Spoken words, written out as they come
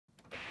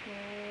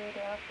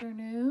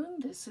afternoon.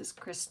 This is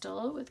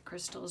Crystal with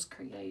Crystal's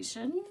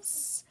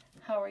Creations.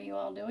 How are you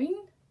all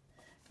doing?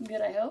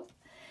 Good, I hope.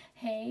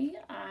 Hey,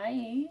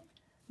 I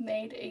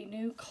made a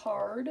new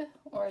card,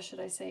 or should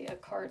I say a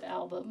card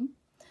album.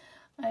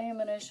 I am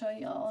going to show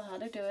you all how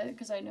to do it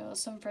because I know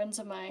some friends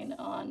of mine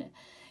on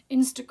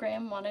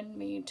Instagram wanted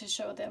me to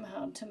show them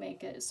how to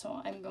make it,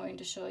 so I'm going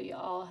to show you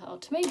all how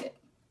to make it.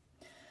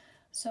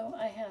 So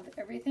I have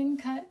everything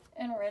cut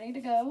and ready to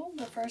go,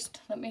 but first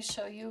let me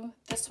show you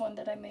this one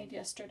that I made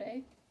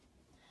yesterday.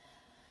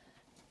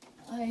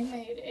 I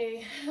made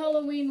a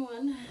Halloween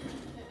one.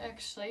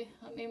 Actually,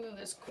 let me move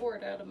this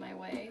cord out of my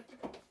way,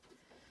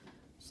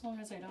 as long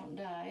as I don't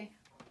die.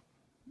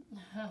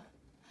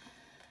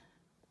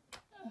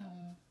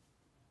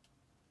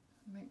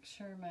 Make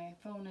sure my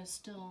phone is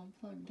still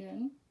plugged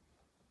in.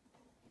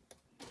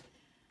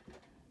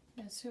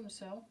 I assume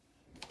so.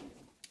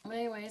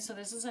 Anyway, so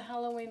this is a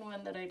Halloween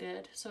one that I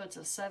did. So it's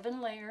a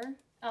 7-layer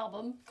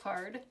album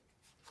card.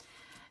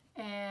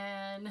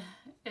 And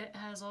it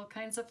has all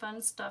kinds of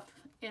fun stuff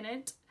in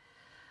it.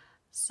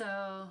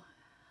 So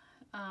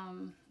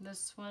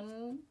this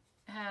one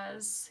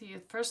has your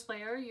first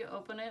layer, you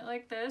open it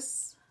like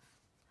this.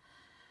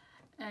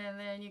 And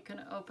then you can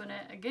open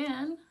it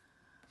again,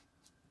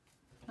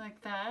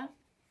 like that.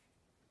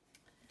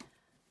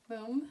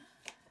 Boom.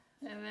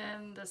 And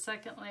then the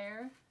second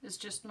layer is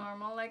just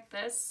normal like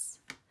this.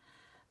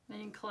 Then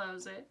you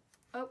close it.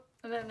 Oh,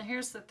 and then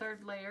here's the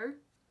third layer.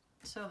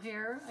 So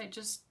here I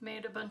just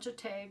made a bunch of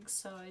tags.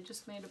 So I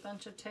just made a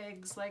bunch of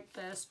tags like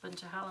this,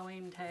 bunch of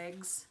Halloween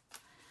tags.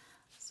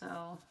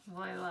 So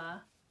voila.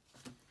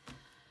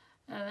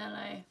 And then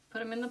I put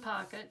them in the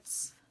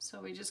pockets. So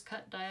we just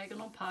cut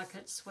diagonal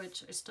pockets,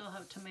 which I still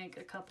have to make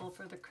a couple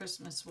for the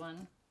Christmas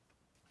one.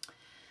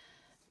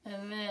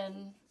 And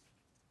then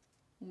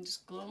you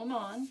just glue them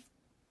on.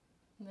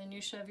 And then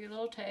you shove your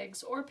little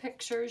tags or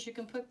pictures. You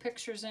can put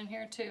pictures in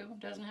here too. It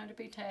doesn't have to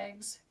be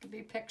tags. It could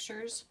be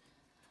pictures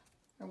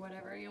or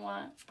whatever you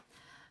want.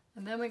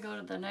 And then we go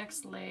to the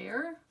next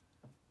layer.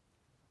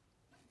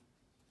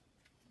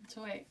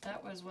 So wait,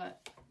 that was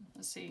what?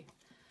 Let's see.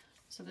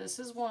 So this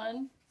is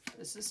 1,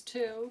 this is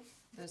 2,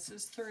 this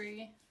is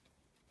 3.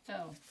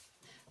 Oh,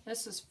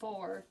 this is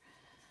 4.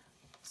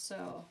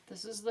 So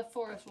this is the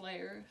 4th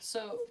layer.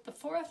 So the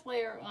 4th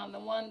layer on the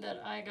one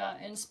that I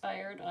got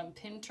inspired on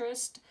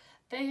Pinterest,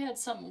 they had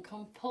something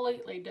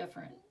completely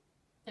different.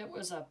 It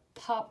was a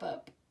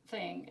pop-up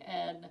thing,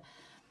 and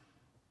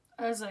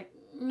I was like,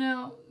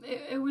 no,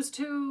 it was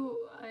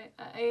too,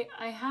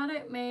 I had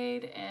it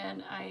made,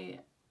 and I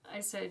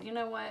said, you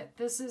know what,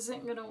 this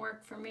isn't gonna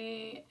work for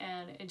me,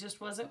 and it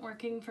just wasn't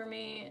working for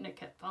me, and it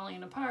kept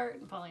falling apart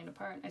and falling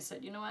apart, and I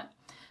said, you know what,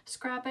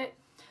 scrap it.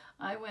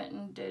 I went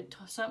and did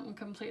something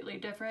completely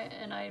different,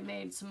 and I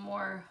made some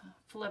more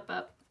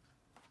flip-up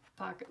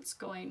pockets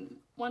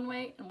going one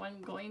way and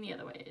one going the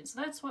other way. So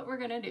that's what we're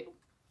gonna do.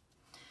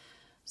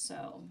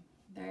 So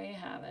there you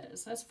have it.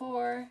 So that's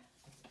 4,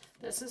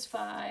 this is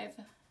 5,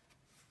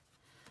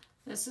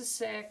 this is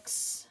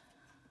 6,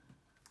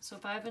 so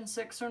 5 and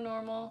 6 are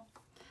normal,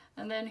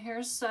 and then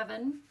here's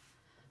 7.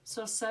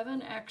 So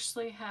 7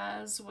 actually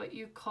has what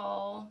you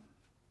call,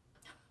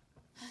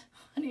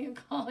 what do you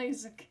call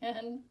these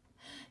again?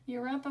 You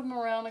wrap them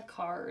around a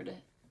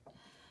card.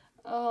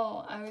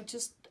 Oh, I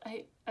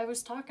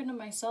was talking to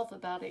myself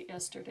about it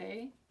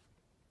yesterday.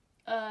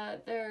 Why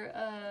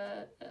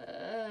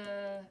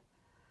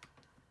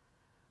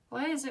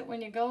is it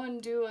when you go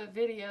and do a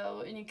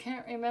video and you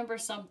can't remember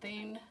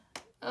something?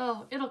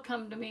 Oh, it'll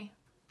come to me.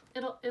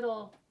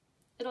 It'll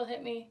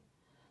hit me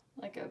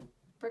like a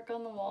brick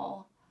on the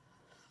wall.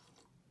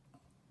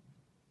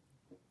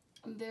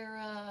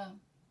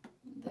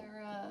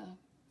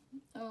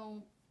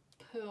 Oh,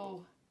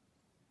 poo.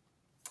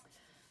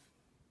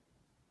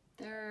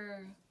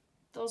 They're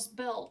those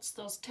belts,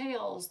 those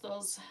tails,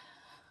 those,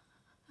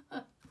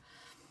 oh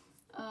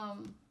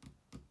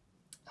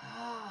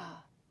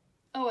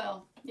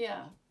well,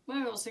 yeah,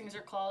 whatever those things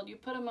are called. You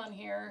put them on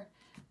here,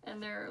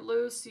 and they're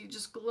loose. You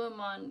just glue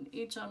them on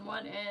each on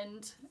one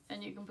end,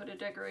 and you can put a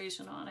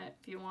decoration on it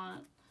if you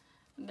want.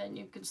 And then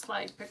you can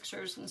slide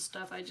pictures and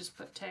stuff. I just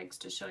put tags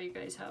to show you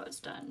guys how it's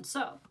done.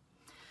 So,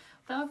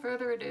 without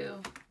further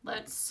ado,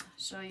 let's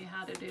show you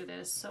how to do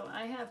this. So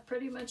I have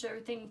pretty much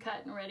everything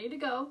cut and ready to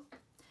go.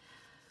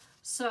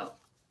 So,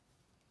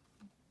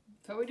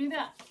 before we do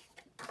that,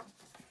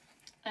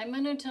 I'm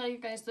going to tell you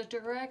guys the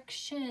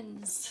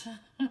directions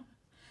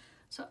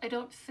so I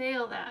don't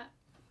fail that.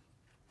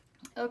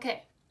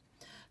 Okay,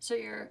 so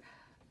your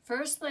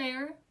first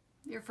layer,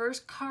 your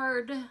first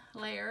card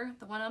layer,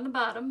 the one on the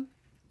bottom,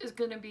 is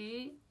going to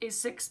be a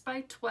 6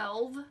 by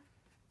 12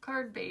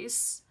 card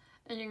base,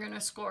 and you're going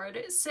to score it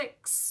at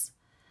 6.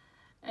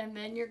 And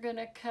then you're going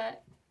to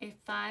cut a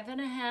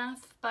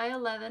 5.5 by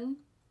 11,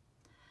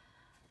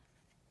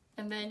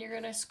 and then you're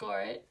going to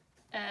score it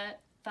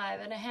at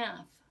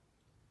 5.5.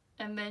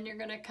 And then you're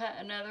going to cut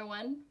another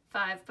one,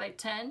 5 by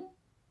 10,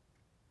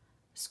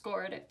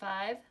 score it at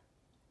 5,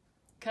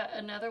 cut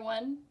another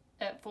one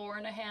at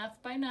 4.5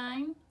 by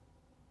 9,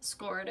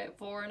 score it at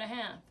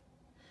 4.5,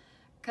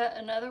 cut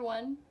another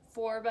one,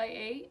 4 by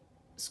 8,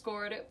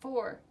 score it at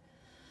 4.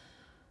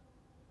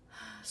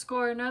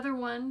 Score another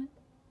one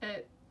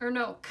at, or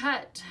no,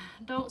 cut.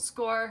 Don't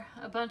score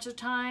a bunch of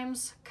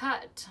times,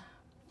 cut.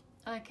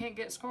 I can't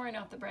get scoring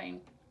off the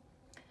brain.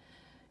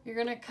 You're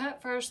gonna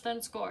cut first,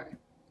 then score,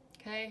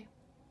 okay?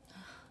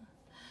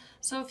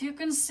 So if you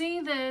can see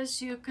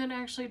this, you can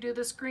actually do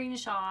the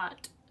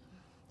screenshot.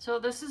 So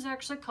this is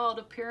actually called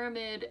a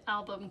pyramid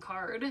album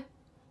card,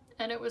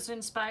 and it was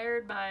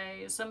inspired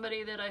by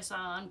somebody that I saw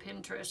on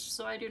Pinterest,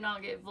 so I do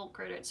not get full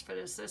credits for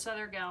this. This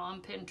other gal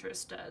on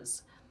Pinterest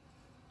does.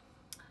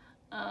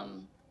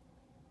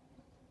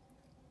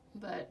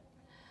 But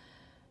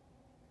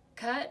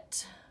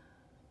cut,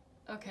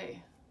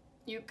 okay,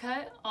 you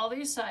cut all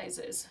these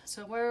sizes.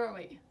 So where are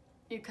we?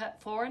 You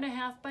cut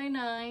 4.5 by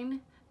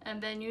 9,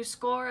 and then you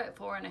score at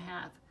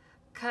 4.5.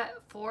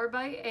 Cut 4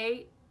 by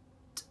 8,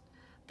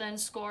 then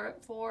score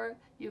at 4.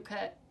 You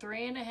cut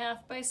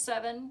 3.5 by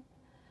 7,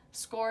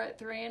 score at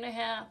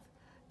 3.5.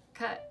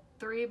 Cut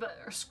 3 by,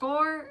 or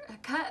score,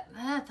 cut,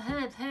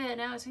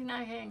 now see, now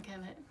I can't get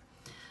it.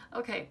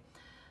 Okay,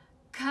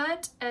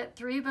 cut at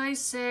 3 by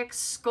 6,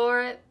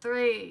 score at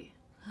 3.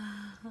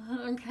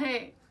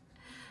 Okay,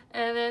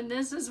 and then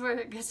this is where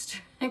it gets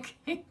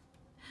tricky.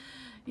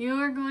 You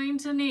are going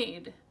to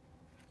need,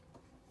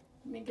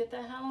 let me get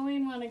the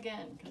Halloween one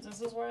again, because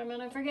this is where I'm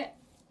gonna forget.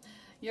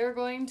 You're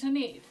going to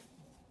need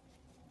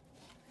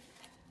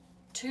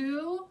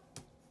 2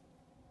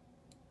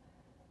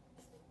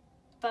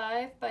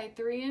 5 by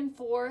 3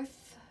 1/4,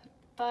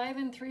 5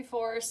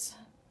 3/4.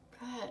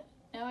 God,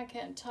 now I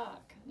can't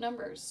talk.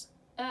 Numbers.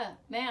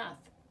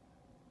 Math.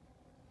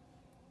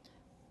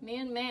 Me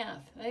and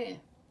math. Hey.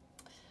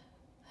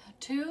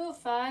 2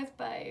 5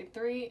 by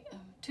 3,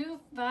 2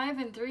 5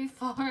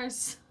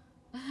 3/4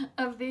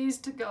 of these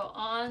to go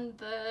on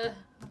the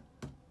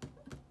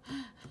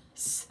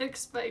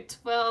 6 by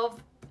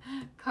 12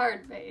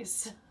 card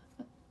base.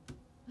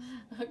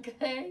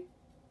 Okay?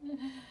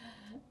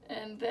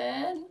 And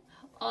then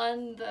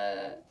on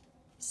the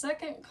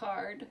second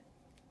card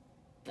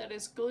that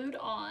is glued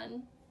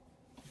on,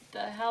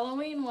 the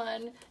Halloween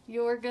one,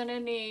 you're gonna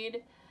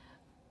need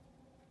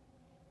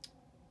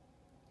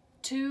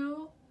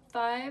 2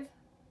 5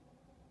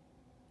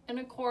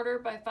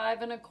 1/4 by 5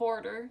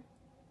 1/4.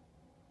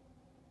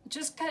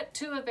 Just cut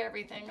 2 of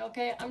everything,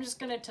 okay? I'm just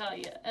gonna tell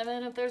you. And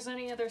then if there's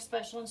any other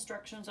special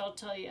instructions, I'll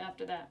tell you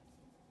after that.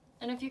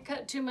 And if you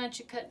cut too much,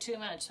 you cut too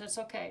much. That's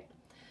okay.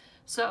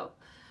 So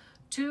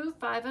 2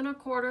 5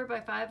 1/4 by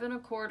 5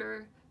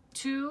 1/4,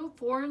 2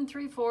 4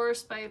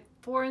 3/4 by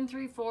 4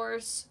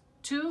 3/4,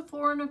 2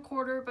 4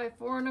 1/4 by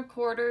 4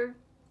 1/4,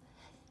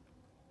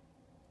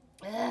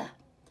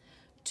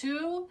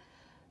 2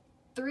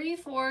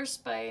 3/4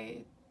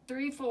 by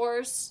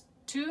 3/4,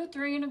 2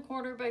 3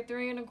 1/4 by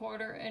 3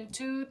 1/4, and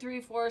 2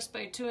 3/4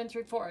 by 2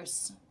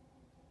 3/4.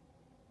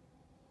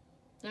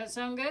 Does that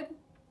sound good?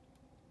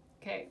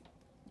 Okay,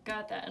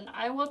 got that. And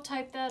I will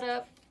type that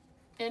up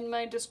in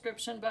my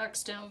description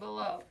box down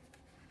below.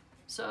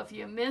 So if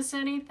you miss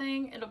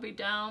anything, it'll be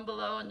down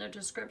below in the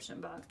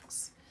description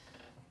box.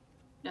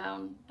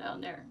 Down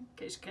there, in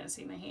case you can't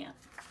see my hand.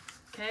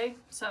 Okay,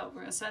 so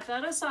we're gonna set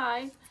that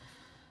aside.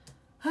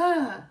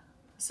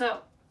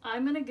 So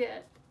I'm gonna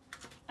get,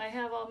 I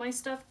have all my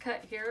stuff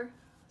cut here.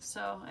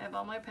 So I have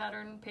all my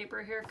pattern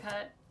paper here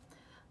cut.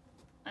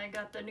 I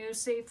got the new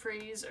Safe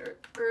Freeze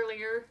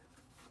earlier,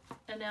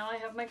 and now I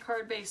have my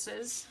card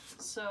bases.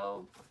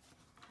 So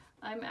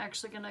I'm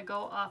actually gonna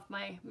go off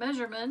my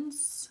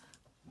measurements,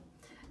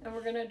 and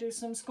we're gonna do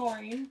some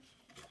scoring.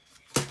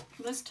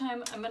 This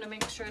time I'm gonna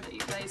make sure that you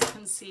guys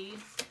can see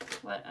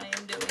what I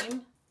am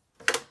doing.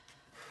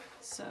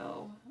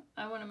 So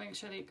I wanna make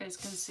sure that you guys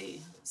can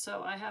see.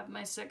 So I have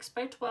my 6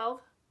 by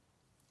 12.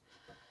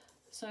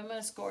 So I'm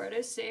gonna score it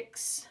as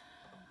 6.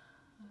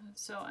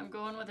 So I'm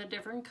going with a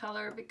different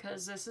color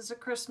because this is a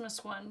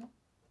Christmas one.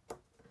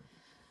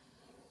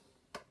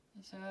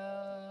 So,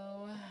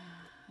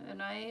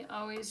 and I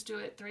always do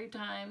it 3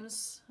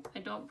 times. I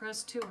don't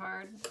press too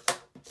hard.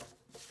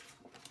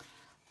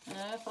 And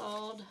I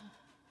fold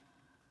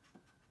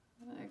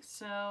like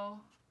so.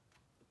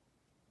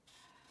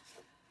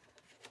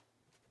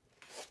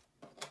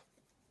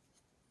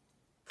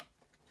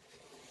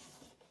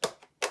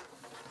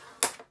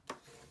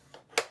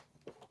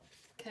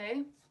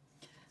 Okay,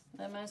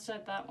 then I'm going to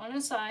set that one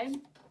aside.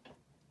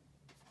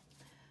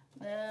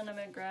 Then I'm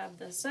going to grab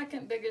the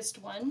second biggest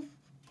one.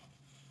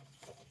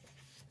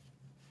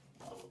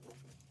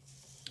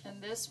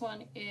 And this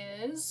one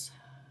is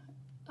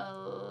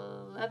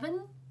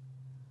 11,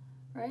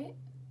 right?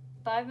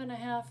 5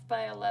 1/2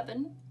 by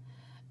 11.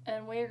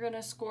 And we're going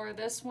to score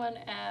this one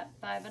at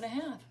 5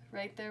 1/2,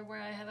 right there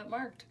where I have it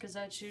marked, because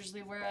that's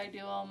usually where I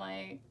do all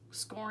my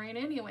scoring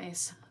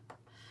anyways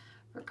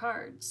for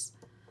cards.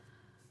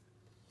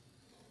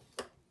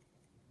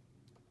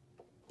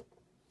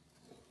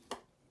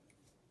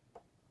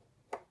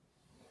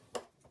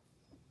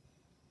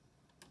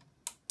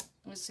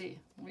 Let's see,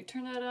 when we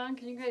turn that on,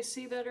 can you guys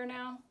see better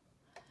now?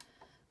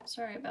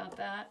 Sorry about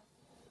that.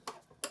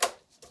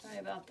 Sorry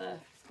about the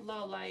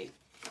low light.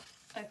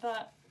 I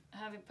thought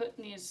having put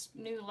these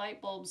new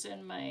light bulbs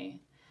in my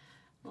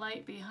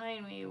light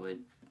behind me would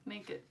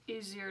make it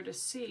easier to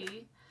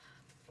see.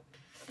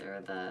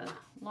 They're the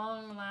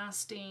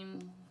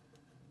long-lasting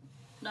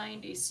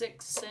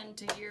 96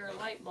 cent a year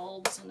light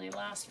bulbs, and they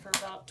last for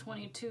about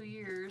 22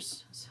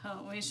 years,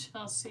 so we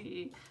shall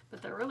see.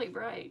 But they're really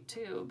bright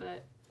too.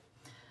 But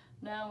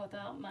now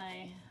without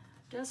my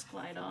desk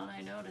light on,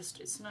 I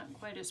noticed it's not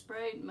quite as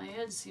bright. My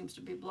head seems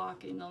to be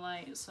blocking the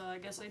light, so I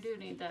guess I do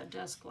need that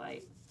desk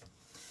light.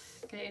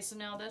 Okay, so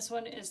now this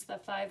one is the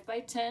 5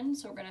 by 10,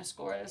 so we're going to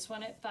score this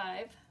one at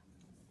 5.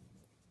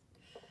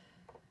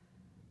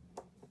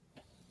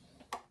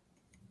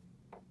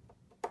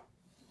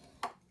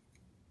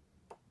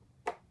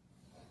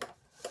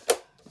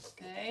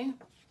 Okay,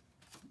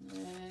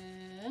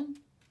 then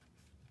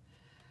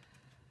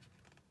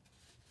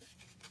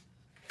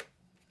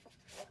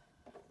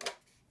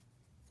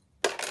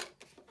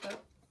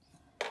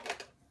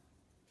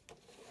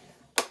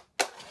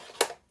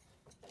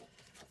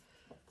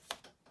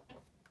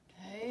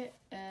okay,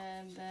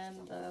 and then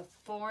the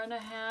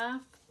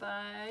 4.5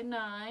 by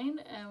 9,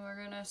 and we're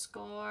gonna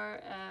score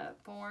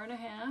at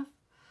 4.5.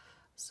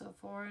 So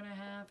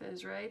 4.5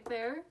 is right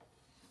there.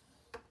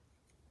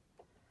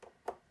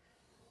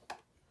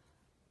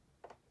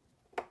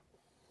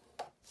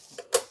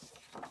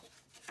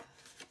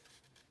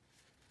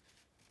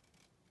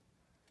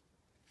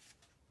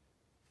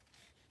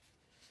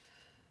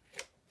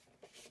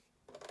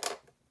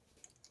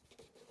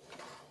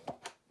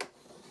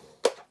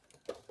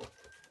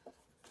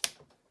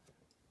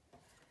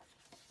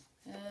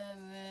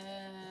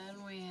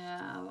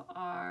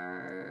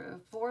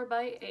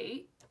 By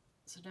 8,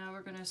 so now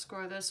we're going to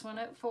score this one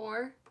at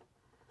 4.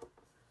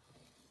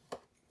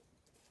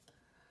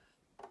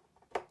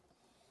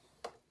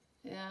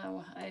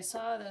 Yeah, I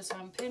saw this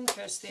on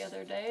Pinterest the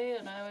other day,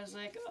 and I was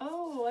like,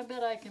 oh, I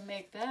bet I can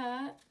make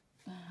that.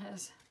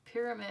 As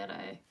pyramid,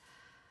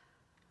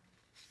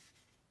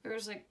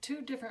 there's like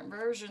 2 different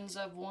versions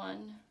of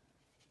one,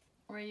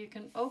 where you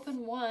can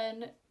open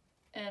one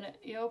and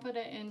you open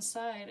it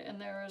inside,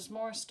 and there was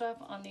more stuff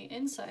on the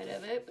inside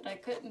of it, but I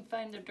couldn't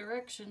find the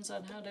directions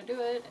on how to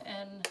do it,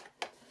 and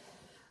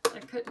I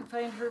couldn't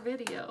find her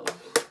video.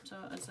 So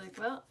it's like,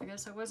 well, I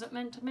guess I wasn't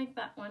meant to make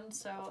that one,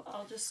 so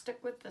I'll just stick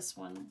with this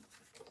one.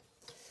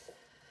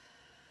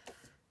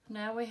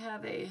 Now we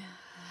have a,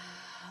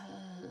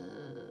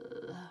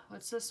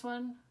 what's this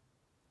one?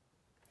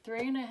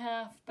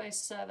 3.5 by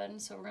 7,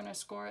 so we're gonna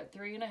score at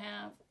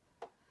 3.5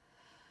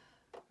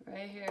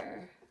 right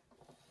here.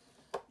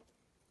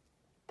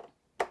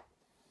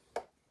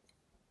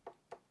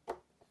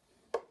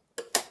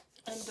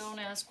 And don't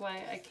ask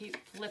why I keep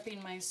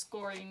flipping my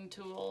scoring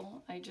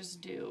tool. I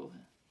just do.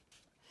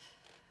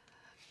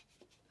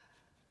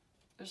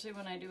 Especially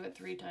when I do it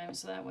 3 times,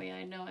 so that way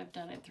I know I've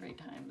done it 3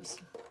 times.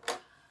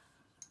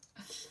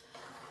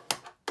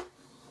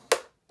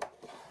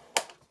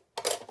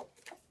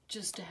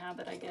 Just a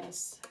habit, I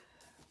guess.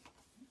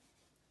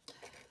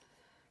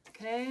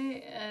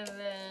 Okay, and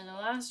then the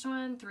last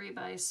one, 3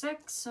 by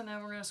 6, and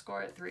then we're going to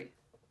score at 3.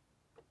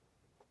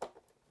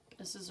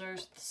 This is our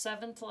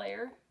 7th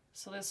layer.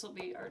 So this will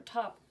be our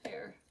top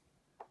layer.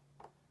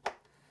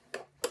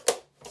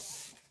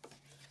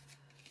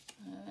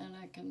 And then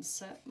I can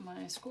set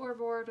my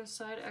scoreboard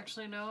aside.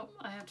 Actually, no,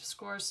 I have to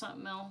score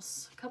something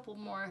else. A couple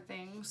more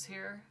things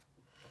here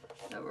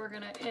that we're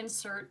going to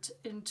insert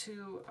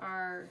into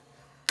our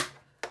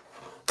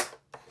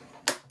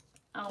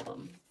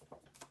album.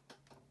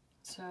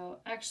 So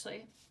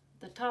actually,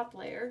 the top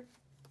layer,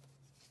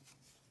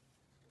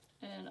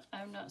 and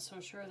I'm not so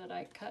sure that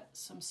I cut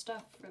some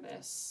stuff for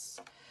this.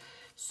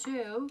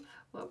 So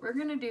what we're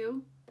gonna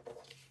do,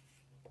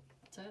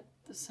 is that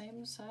the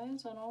same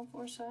size on all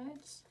 4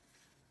 sides?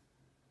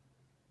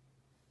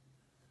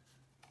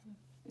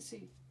 Let's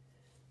see.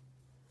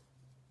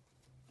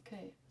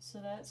 Okay, so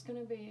that's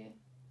gonna be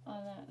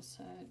on that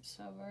side.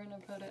 So we're gonna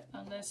put it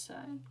on this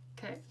side.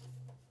 Okay,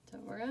 so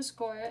we're gonna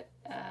score it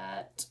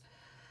at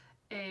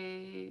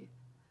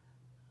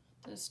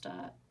this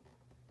dot,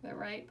 but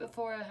right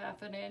before a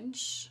 1/2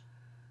 inch.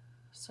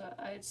 So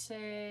I'd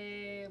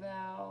say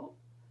about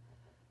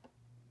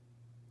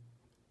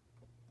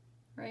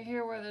right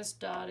here where this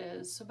dot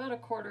is, about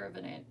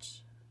 1/4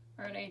 inch,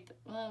 or an 1/8,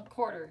 well,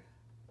 1/4.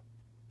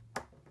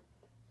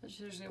 That's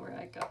usually where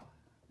I go.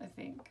 I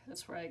think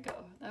that's where I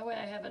go. That way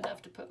I have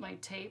enough to put my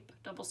tape,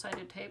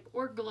 double-sided tape,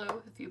 or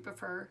glue if you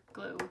prefer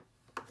glue.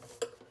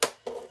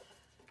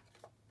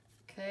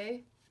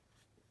 Okay.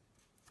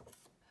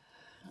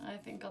 I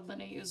think I'm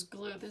gonna use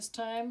glue this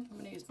time. I'm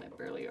gonna use my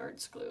Burley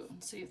Arts glue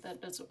and see if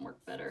that doesn't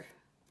work better.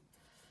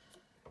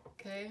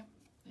 Okay,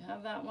 we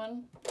have that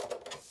one.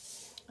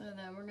 And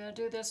then we're gonna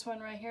do this one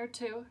right here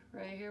too.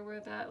 Right here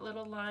where that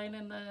little line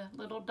and the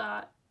little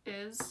dot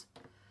is.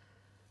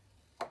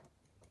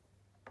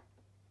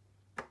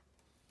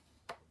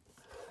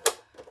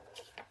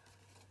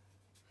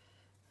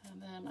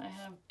 And then I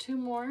have 2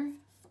 more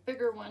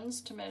bigger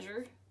ones to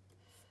measure.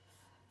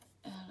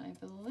 And I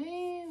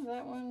believe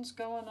that one's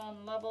going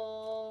on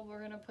level.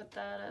 We're gonna put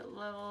that at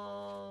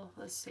level,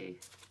 let's see,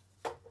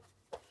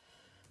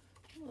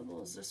 what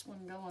level is this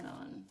one going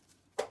on?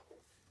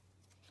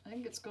 I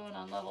think it's going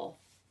on level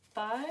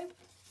 5.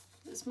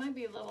 This might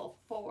be level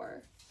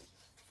 4.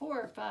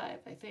 4 or 5,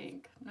 I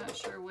think. I'm not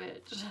sure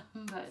which,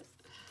 but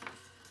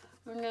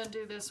we're going to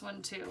do this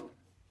one too.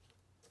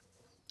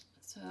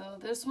 So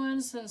this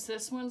one, since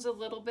this one's a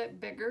little bit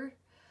bigger,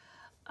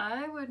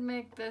 I would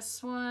make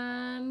this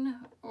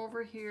one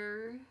over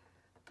here,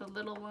 the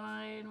little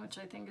line, which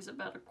I think is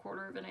about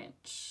 1/4 of an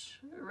inch,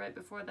 right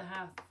before the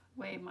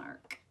halfway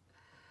mark.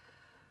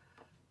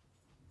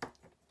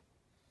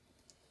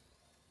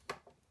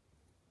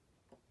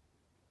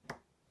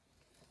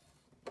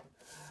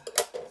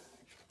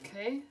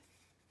 Okay.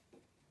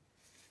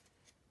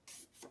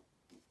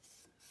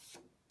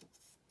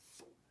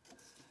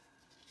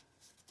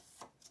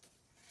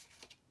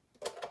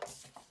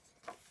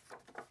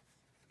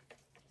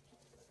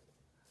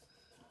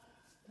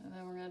 And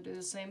then we're going to do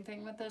the same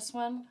thing with this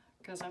one,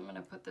 because I'm going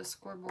to put this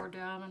scoreboard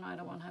down and I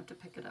don't want to have to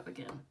pick it up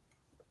again.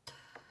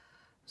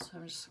 So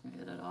I'm just going to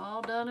get it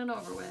all done and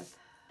over with.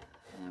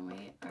 And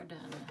we are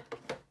done.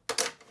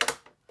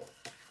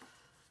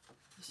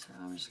 So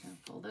I'm just going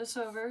to fold this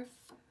over.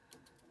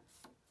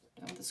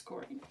 Done with the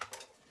scoring.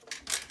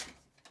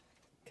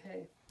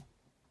 Okay.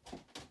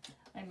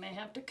 I may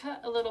have to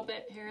cut a little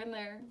bit here and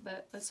there,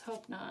 but let's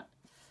hope not.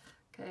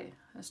 Okay,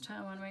 this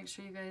time I want to make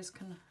sure you guys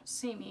can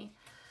see me.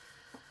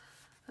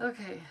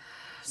 Okay,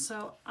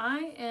 so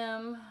I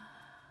am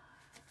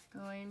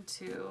going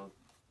to,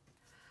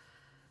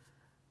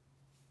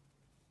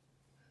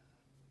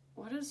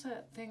 what is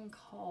that thing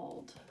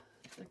called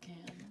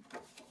again?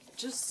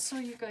 Just so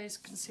you guys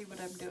can see what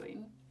I'm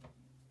doing.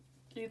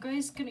 You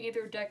guys can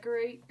either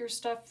decorate your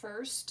stuff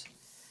first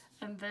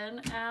and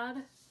then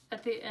add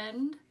at the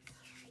end,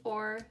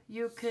 or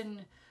you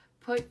can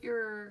put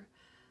your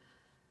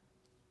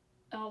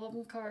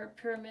album card,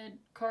 pyramid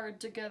card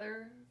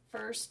together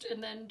first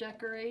and then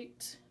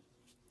decorate.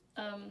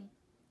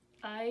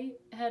 I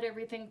had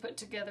everything put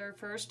together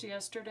first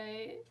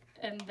yesterday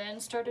and then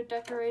started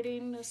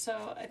decorating,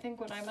 so I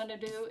think what I'm going to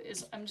do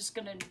is I'm just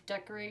going to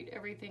decorate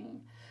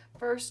everything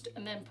first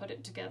and then put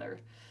it together.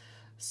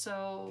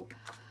 So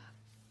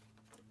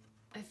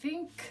I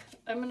think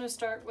I'm going to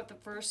start with the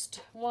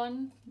first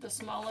one, the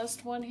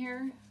smallest one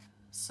here.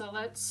 So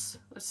let's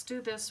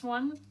do this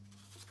one.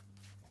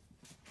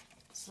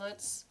 So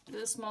let's do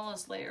the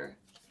smallest layer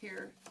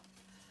here.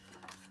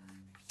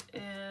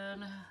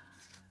 And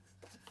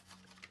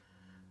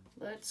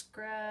let's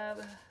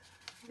grab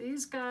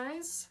these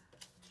guys.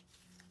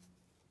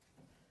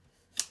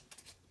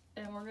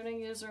 And we're going to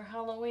use our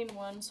Halloween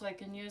one so I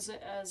can use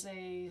it as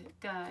a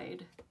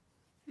guide.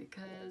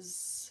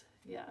 Because,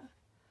 yeah.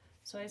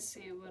 So I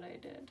see what I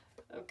did.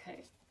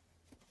 Okay.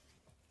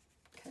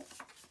 Okay.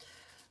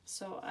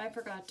 So I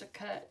forgot to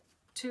cut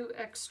 2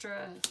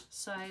 extra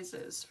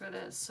sizes for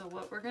this. So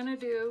what we're going to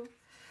do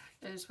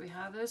is we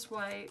have this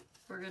white.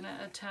 We're going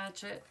to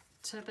attach it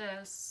to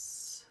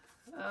this.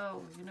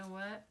 Oh, you know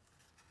what?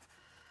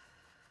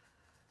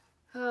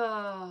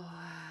 Oh,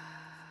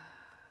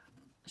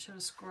 I should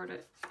have scored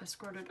it. I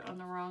scored it on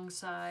the wrong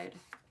side.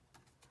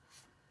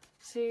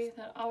 See,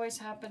 that always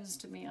happens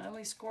to me. I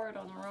always score it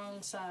on the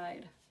wrong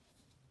side.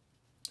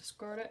 I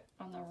scored it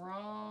on the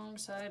wrong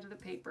side of the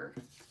paper.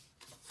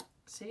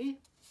 See?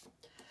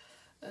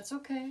 That's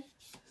okay.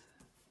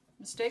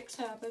 Mistakes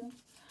happen.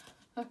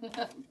 I'm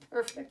not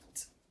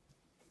perfect.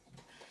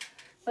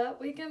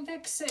 But we can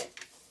fix it,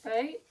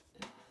 right?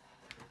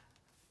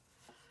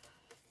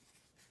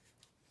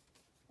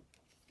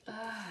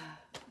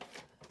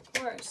 Of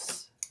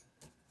course.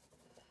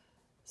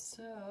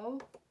 So,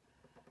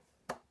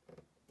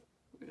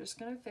 we're just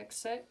going to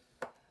fix it.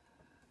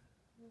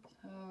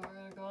 So, we're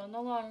going to go on the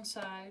long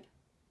side.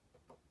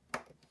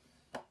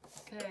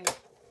 Okay.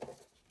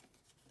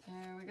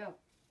 There we go.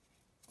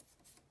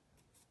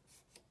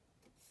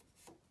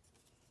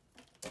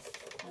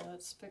 Now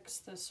let's fix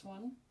this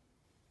one.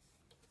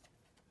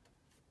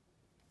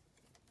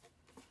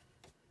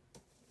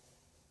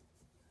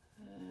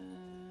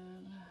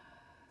 And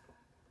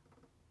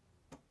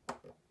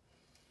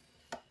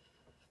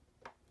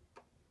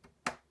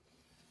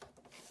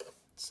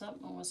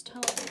something was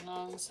telling me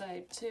long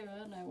side too,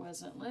 and I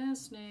wasn't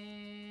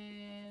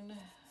listening.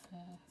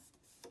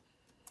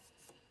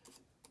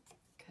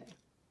 Okay.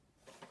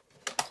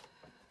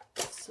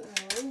 So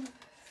it's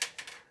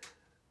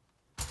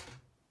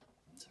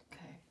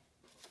okay.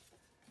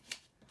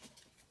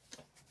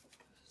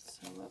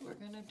 So what we're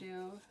going to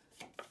do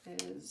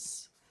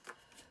is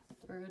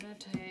we're going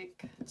to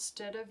take,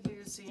 instead of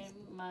using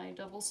my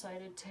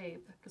double-sided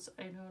tape, because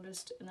I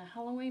noticed in the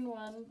Halloween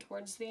one,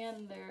 towards the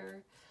end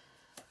there,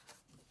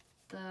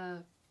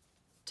 the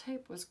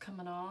tape was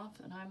coming off,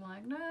 and I'm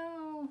like,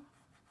 no.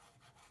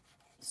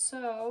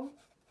 So,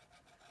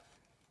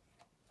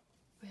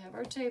 we have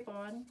our tape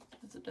on,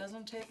 because it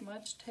doesn't take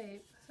much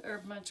tape,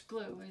 or much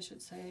glue, I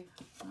should say,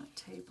 not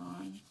tape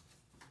on.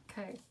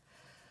 Okay.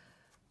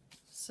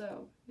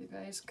 So, you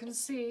guys can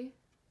see,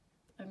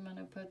 I'm going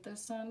to put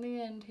this on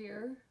the end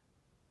here,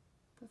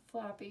 the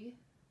floppy.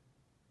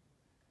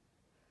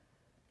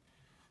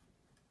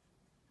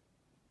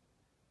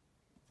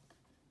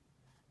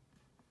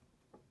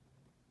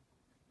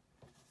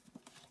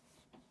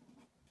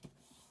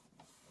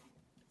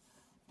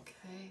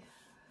 Okay,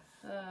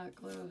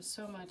 glue is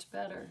so much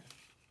better.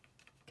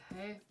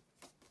 Okay,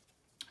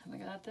 and we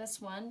got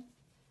this one.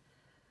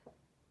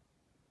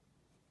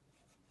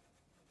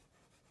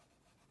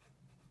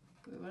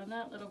 Glue on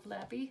that little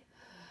flappy.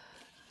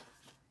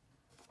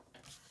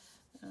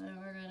 And then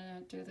we're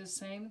gonna do the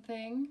same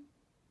thing.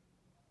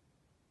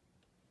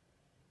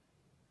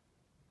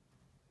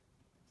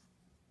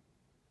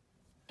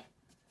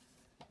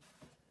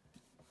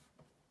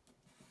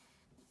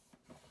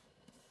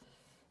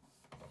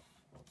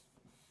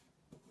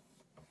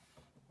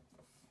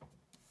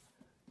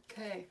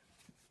 Okay,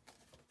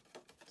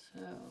 so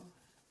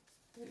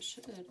it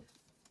should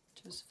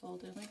just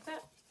fold in like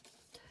that.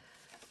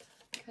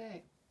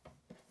 Okay,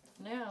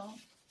 now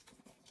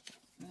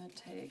I'm going to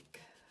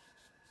take,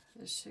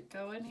 this should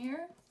go in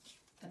here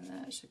and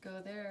that should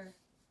go there.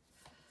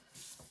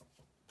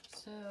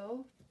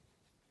 So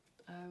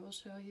I will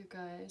show you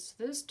guys.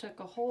 This took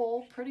a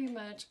whole, pretty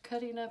much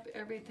cutting up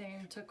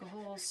everything, took a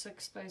whole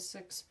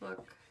 6x6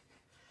 book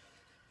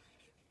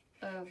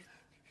of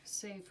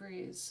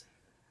savories.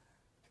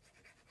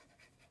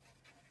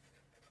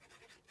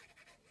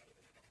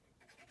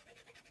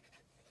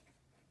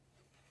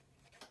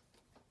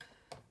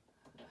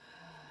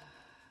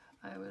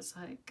 I was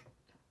like,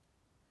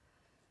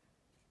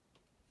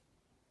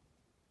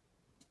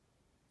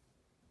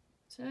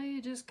 so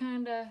you just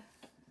kind of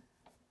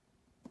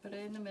put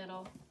it in the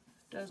middle.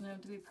 Doesn't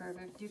have to be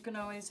perfect. You can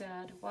always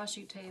add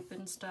washi tape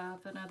and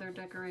stuff and other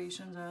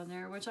decorations on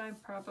there, which I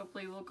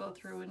probably will go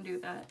through and do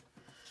that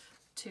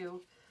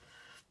too.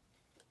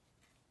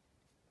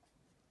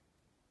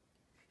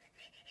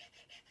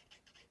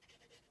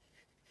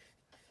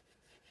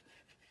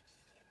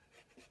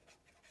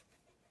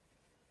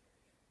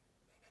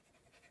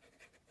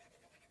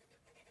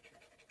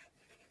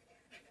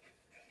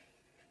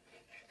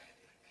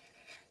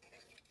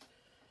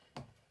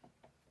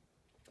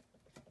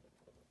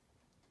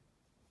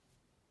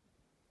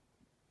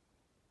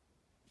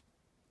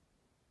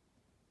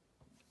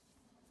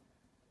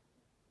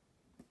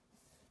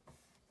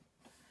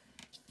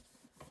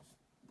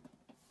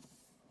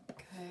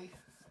 Okay,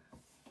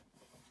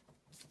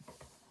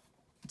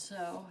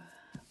 so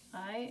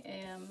I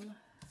am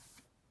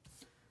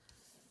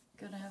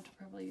gonna have to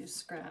probably use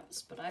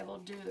scraps, but I will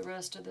do the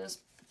rest of this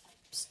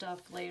stuff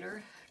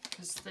later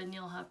because then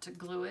you'll have to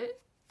glue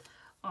it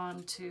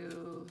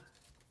onto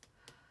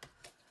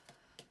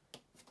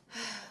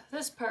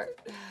this part,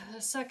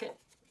 the second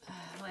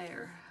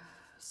layer.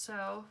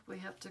 So we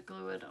have to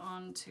glue it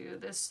onto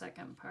this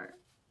second part.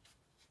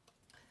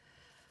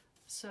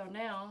 So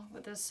now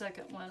with this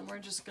second one, we're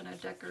just going to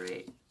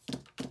decorate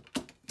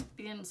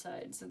the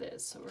insides of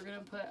this. So we're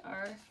going to put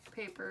our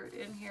paper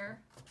in here.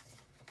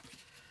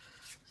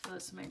 So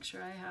let's make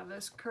sure I have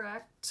this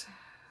correct.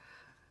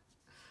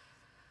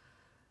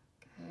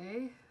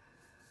 Okay.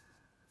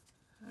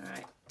 All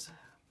right.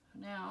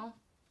 Now,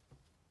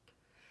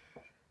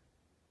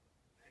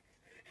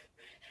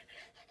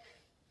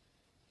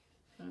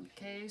 in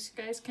case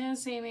you guys can't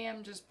see me,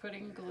 I'm just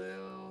putting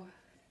glue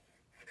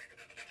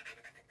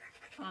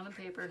on the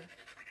paper.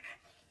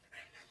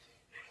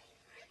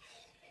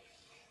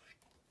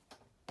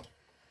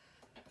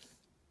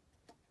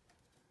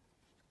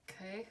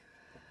 Okay,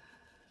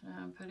 now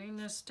I'm putting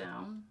this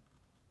down.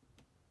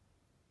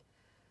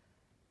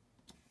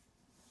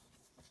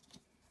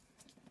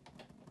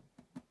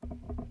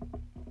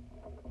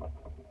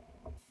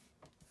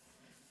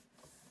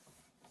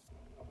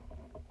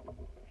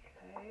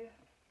 Okay,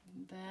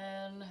 and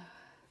then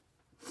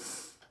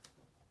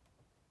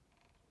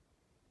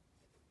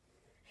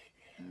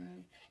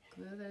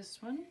glue this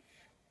one.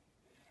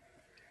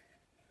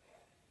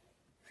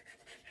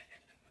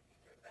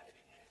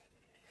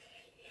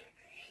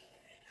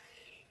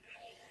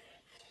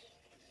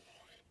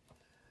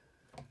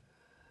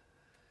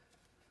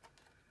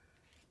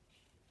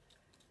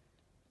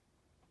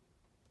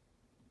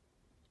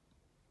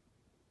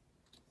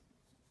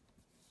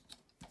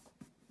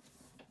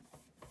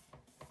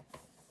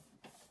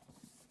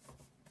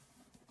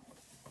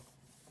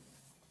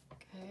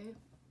 Okay,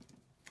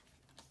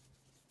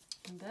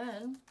 and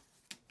then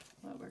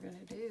what we're going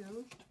to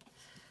do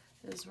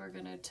is we're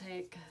going to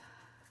take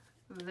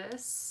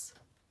this,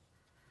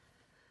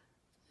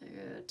 you're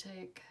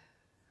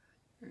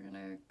going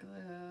to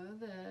glue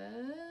this,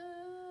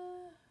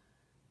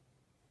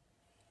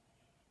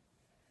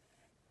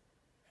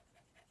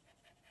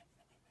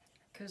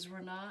 because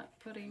we're not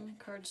putting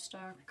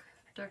cardstock,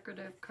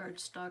 decorative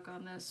cardstock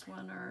on this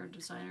one, or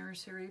designer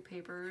series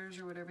papers,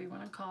 or whatever you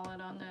want to call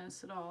it on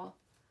this at all,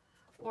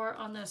 or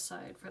on this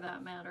side for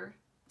that matter,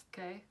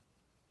 okay?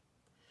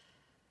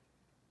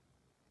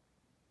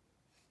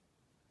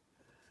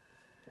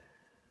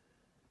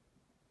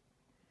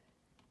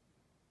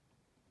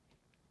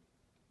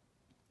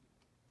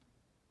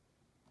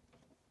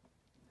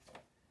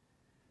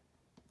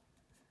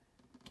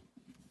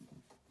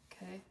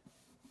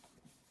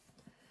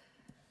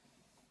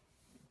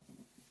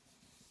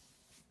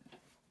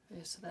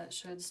 Okay, so that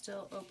should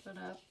still open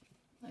up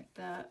like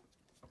that.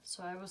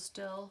 So I will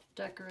still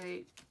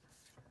decorate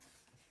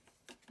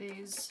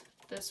these,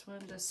 this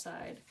one, this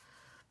side,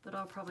 but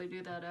I'll probably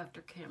do that after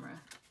camera.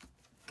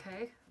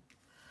 Okay,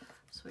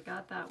 so we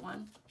got that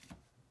one.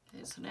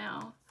 Okay, so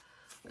now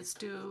let's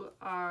do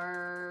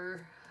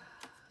our,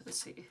 let's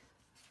see,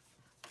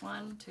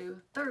 1, 2,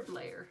 third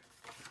layer.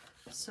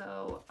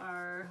 So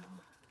our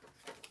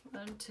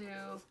 1, 2,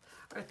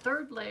 our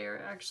third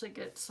layer actually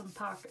gets some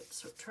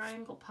pockets, so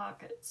triangle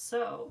pockets.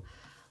 So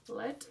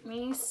let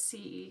me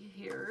see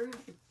here.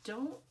 I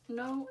don't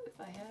know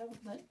if I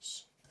have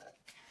much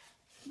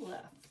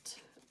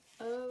left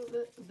of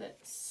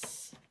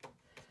this.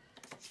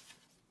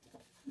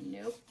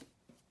 Nope.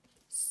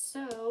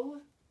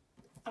 So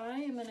I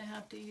am gonna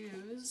have to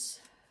use,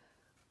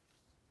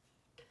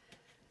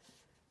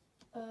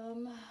 let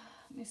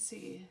me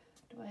see,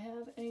 do I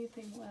have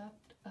anything left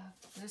of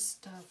this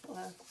stuff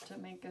left to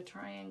make a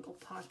triangle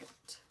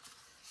pocket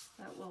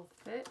that will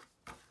fit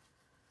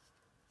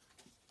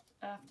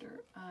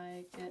after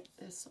I get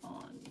this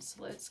on?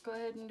 So let's go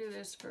ahead and do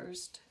this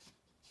first.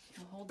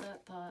 I'll hold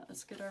that thought.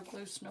 Let's get our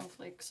blue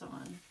snowflakes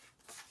on,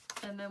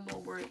 and then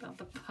we'll worry about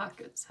the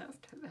pockets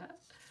after that.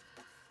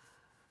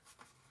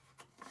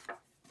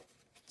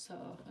 So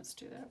let's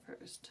do that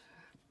first.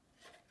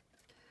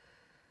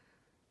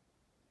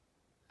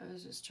 I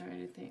was just trying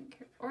to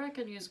think. Or I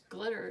can use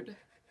glittered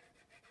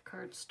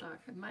cardstock.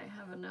 I might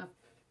have enough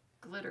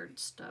glittered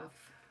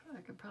stuff.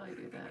 I could probably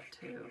do that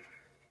too.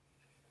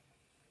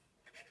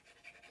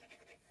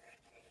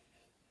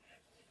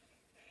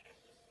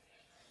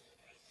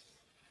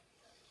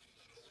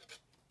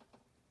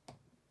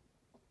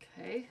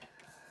 Okay,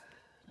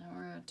 now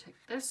we're going to take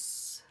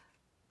this.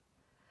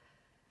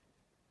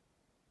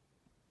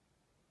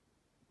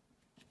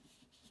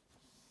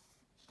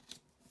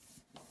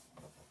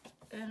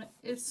 And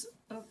it's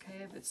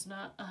okay if it's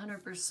not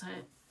 100%,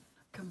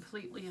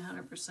 completely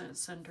 100%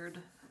 centered.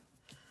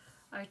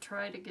 I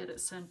try to get it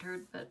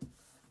centered, but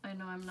I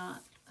know I'm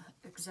not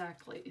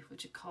exactly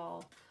what you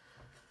call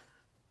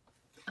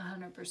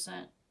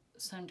 100%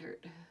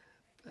 centered.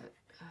 But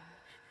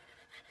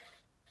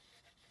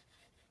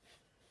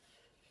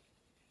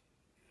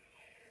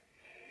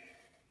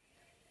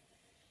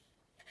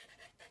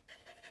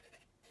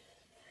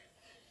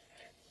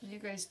you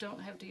guys don't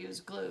have to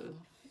use glue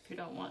if you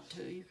don't want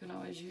to. You can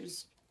always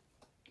use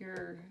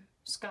your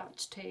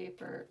Scotch tape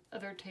or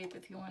other tape.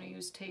 If you want to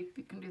use tape,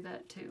 you can do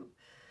that too.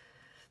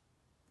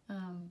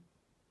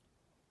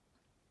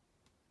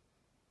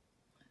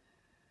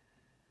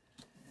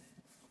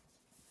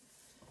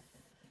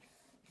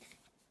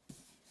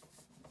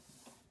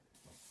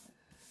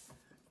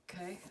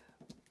 Okay.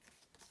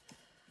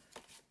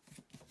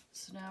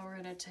 So now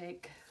we're going to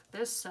take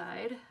this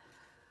side.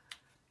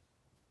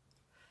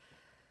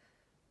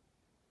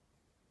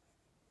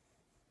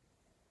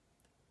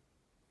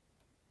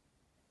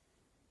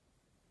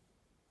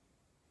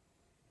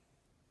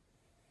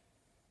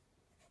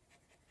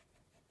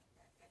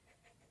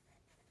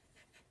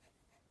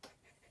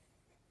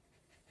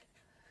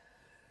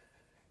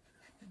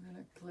 I'm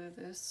going to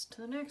glue this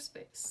to the next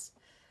space.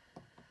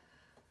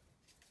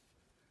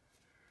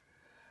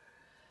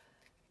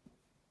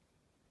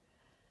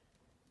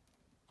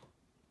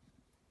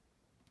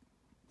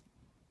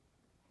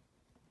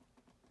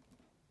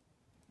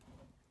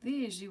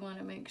 These you want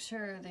to make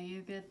sure that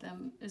you get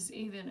them as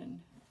even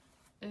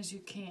as you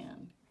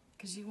can,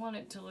 because you want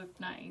it to look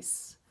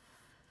nice.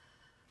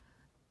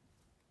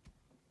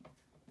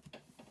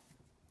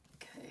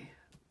 Okay.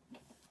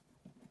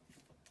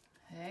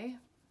 Okay,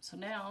 so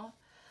now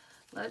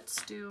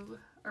let's do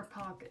our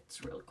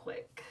pockets real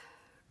quick.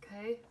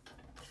 Okay,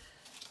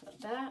 but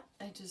that,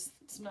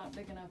 it's not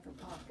big enough for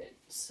pocket.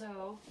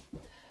 So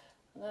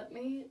let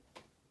me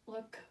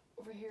look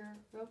over here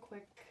real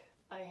quick.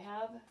 I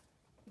have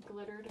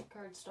glittered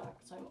cardstock,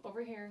 so I'm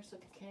over here, so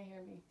if you can't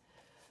hear me.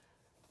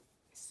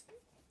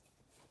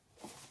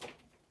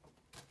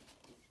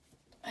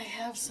 I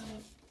have some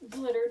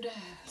glittered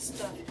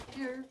stuff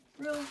here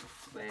real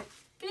quick.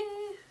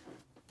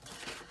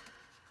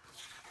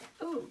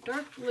 Oh,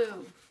 dark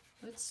blue.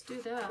 Let's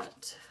do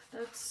that.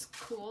 That's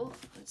cool.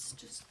 Let's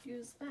just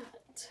use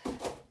that.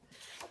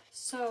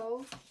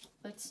 So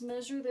let's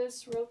measure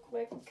this real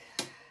quick.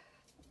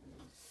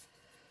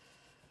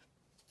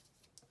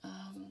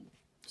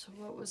 So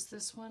what was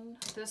this one?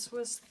 This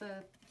was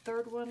the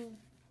third one.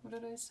 What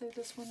did I say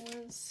this one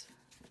was?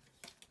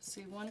 Let's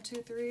see, 1,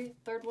 2, 3.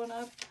 Third one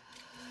up.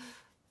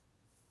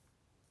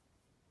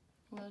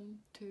 1,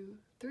 2,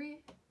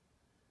 3.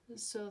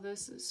 So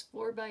this is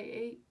 4 by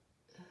 8.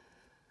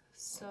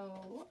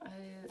 So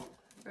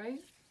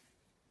right.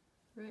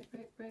 Let's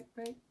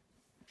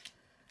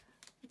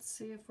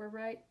see if we're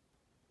right.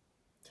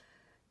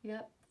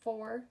 Yep,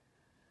 4.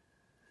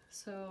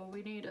 So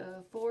we need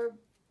a 4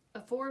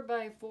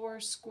 by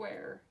 4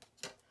 square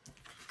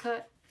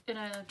cut in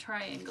a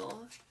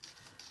triangle.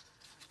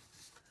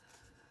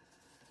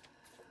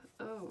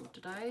 Oh,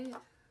 did I?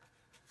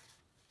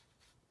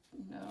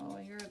 No,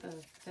 you're the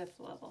 5th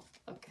level.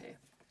 Okay,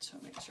 just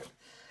want to make sure.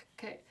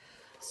 Okay,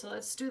 so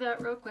let's do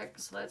that real quick.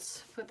 So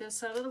let's put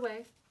this out of the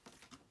way.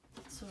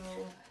 So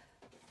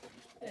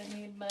I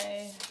need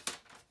my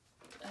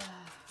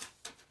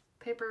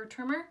paper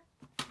trimmer.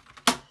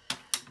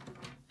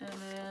 And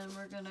then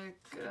we're gonna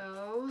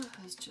go,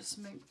 let's just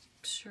make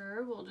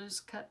sure, we'll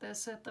just cut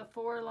this at the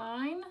 4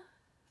 line.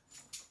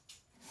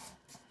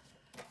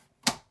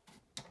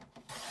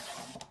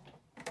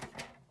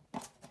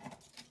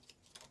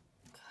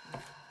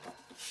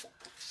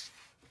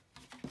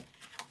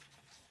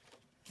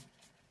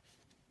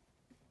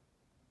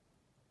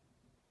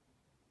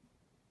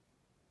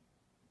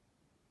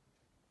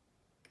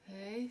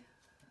 Okay.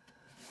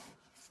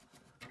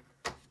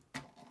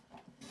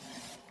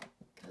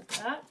 Cut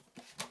that.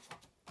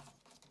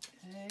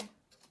 Okay.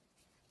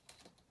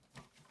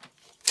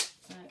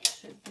 That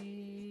should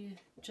be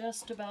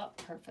just about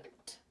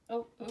perfect.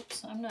 Oh,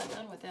 oops, I'm not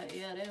done with that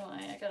yet, am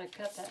I? I gotta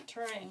cut that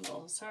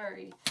triangle,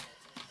 sorry.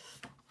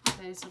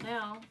 Okay, so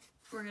now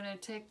we're gonna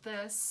take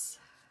this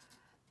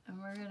and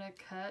we're gonna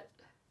cut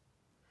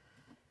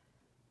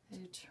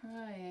a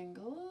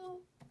triangle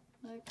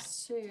like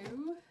so.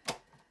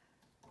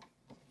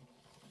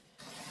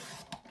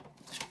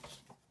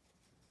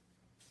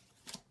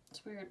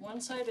 It's weird,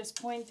 one side is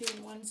pointy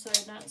and one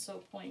side not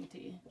so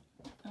pointy.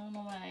 I don't know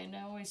why, it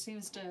always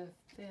seems to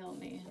fail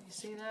me. You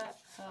see that?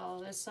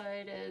 How this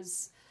side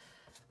is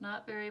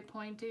not very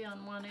pointy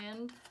on one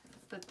end,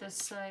 but this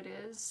side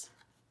is.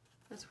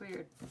 That's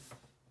weird.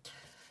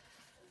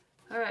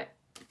 Alright,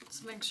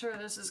 let's make sure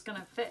this is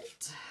gonna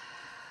fit.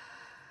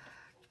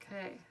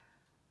 Okay,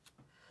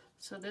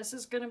 so this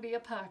is gonna be a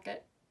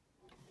pocket.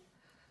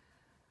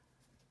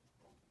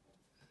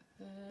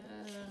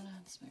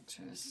 Let's make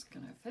sure this is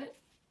gonna fit.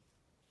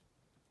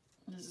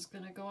 This is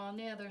gonna go on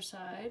the other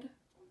side.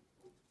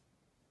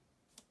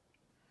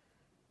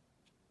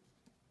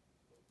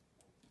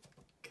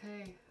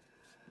 Okay,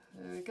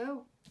 there we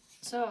go.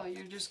 So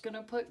you're just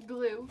gonna put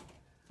glue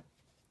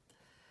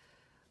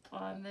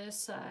on this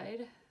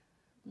side,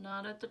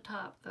 not at the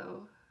top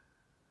though.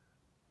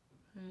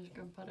 And you're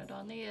gonna put it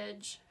on the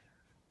edge.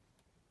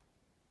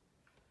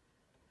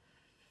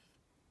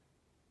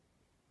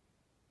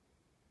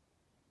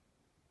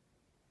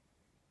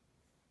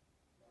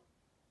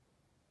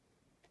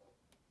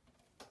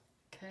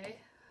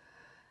 Okay.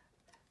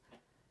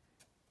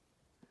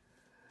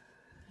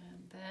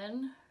 And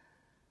then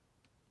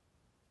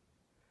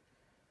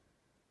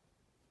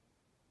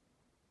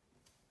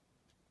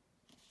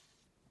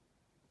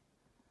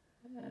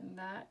and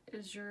that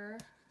is your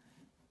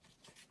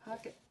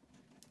pocket.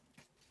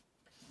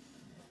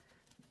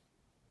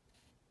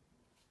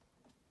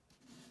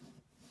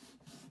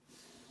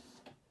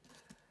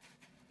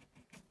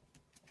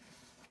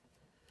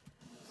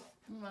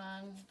 Come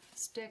on,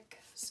 stick,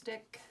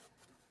 stick.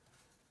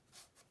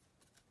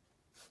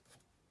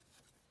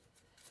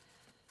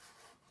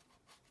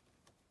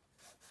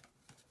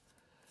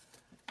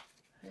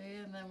 Okay,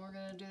 and then we're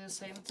going to do the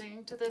same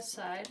thing to this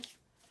side.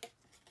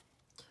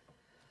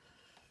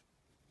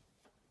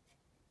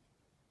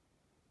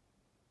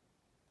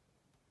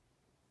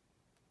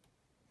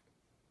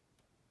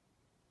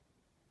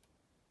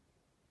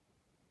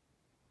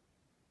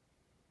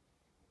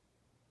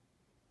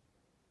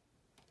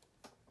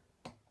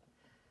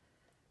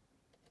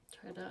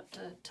 Try not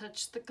to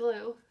touch the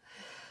glue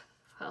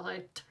while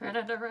I turn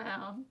it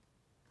around.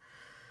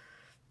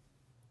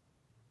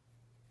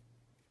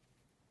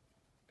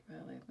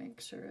 Really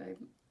make sure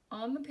I'm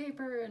on the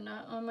paper and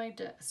not on my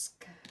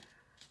desk.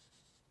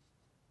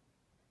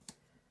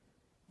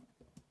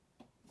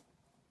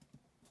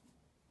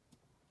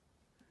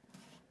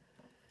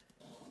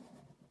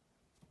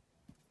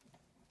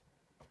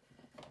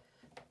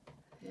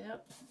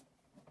 Yep.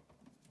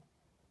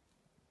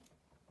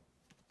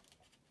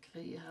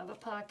 Okay, you have a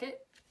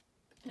pocket,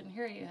 and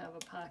here you have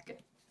a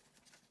pocket.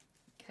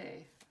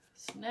 Okay,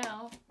 so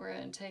now we're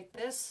going to take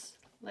this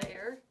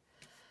layer,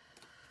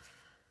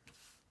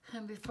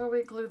 and before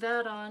we glue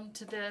that on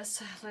to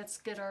this, let's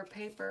get our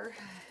paper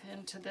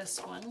into this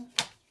one.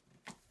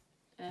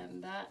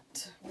 And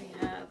that we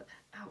have,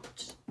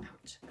 ouch,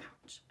 ouch,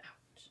 ouch,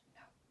 ouch,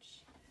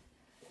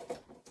 ouch.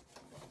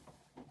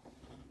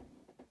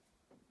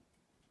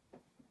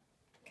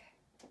 Okay.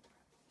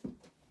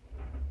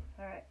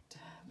 All right,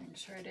 make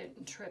sure I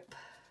didn't trip.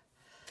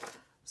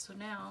 So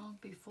now,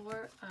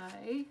 before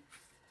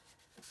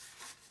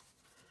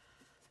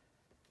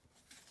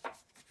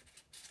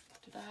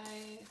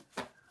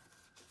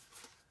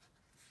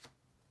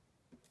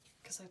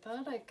because I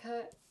thought I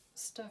cut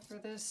stuff for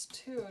this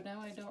too. Now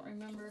I don't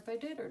remember if I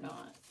did or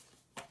not.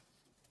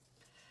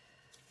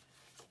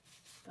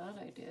 Thought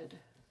I did.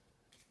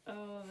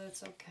 Oh,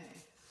 that's okay.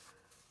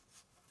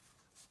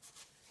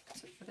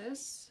 Is it for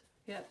this?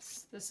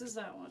 Yes, this is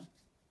that one.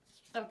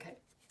 Okay.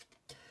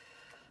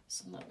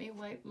 So let me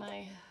wipe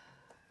my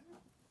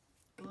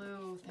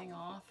glue thing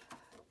off.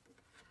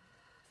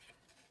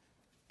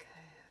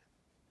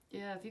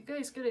 Yeah, if you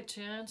guys get a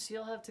chance,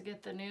 you'll have to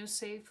get the new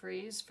Safe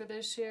Freeze for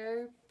this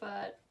year,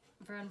 but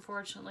for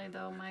unfortunately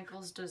though,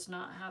 Michael's does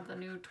not have the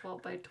new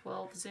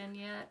 12x12s in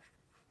yet.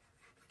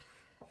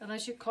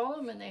 Unless you call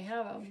them and they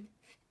have them,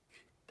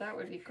 that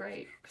would be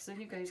great, because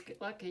then you guys get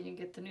lucky and you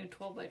get the new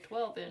 12 by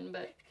 12 in,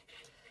 but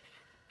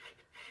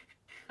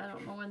I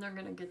don't know when they're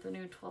going to get the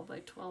new 12 by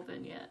 12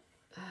 in yet.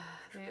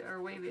 They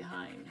are way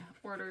behind.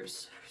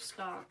 Orders,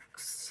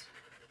 stocks,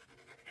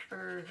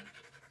 or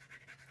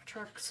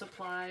truck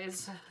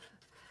supplies.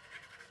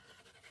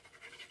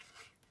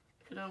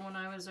 You know, when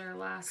I was there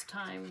last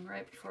time,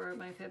 right before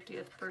my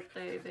 50th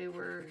birthday,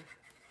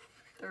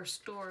 their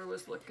store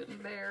was looking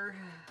bare.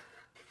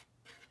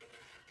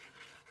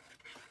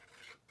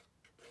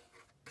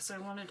 Because I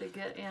wanted to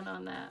get in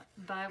on that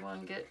buy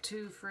one get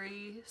two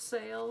free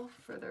sale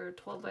for their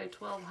 12 by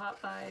 12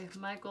 Hot by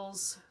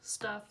Michael's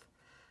stuff.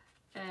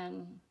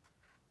 And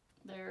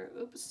they're,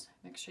 oops,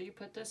 make sure you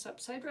put this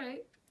upside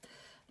right,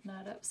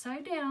 not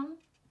upside down.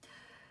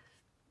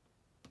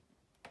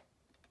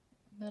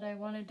 But I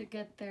wanted to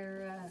get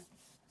their,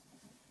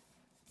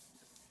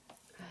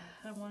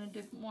 I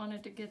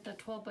wanted to get the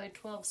 12 by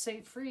 12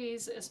 Safe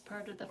Freeze as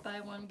part of the buy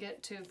one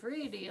get two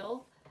free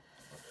deal.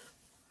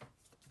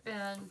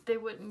 And they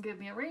wouldn't give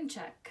me a rain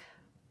check.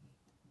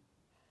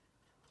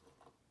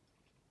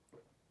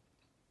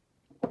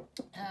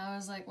 And I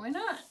was like, why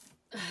not?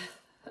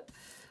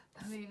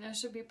 I mean, that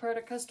should be part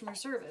of customer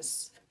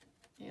service.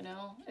 You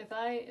know, if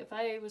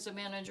I was a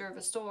manager of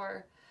a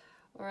store,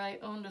 or I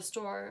owned a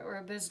store or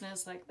a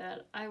business like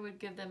that, I would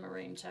give them a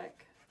rain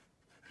check,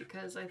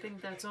 because I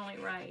think that's only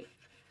right.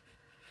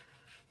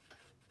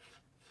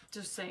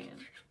 Just saying.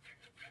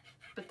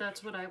 But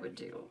that's what I would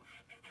do.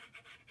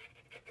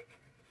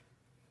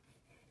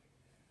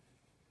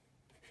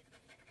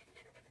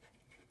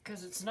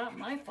 Because it's not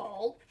my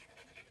fault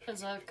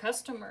as a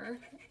customer,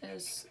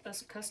 as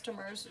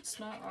customers, it's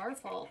not our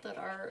fault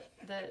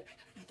that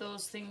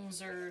those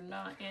things are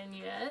not in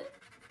yet.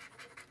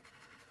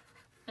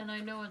 And I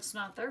know it's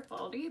not their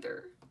fault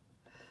either.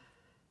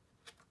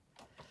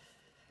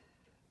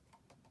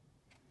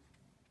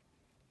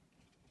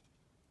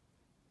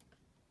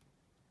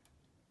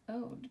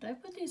 Oh, did I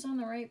put these on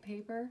the right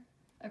paper?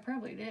 I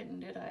probably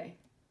didn't, did I?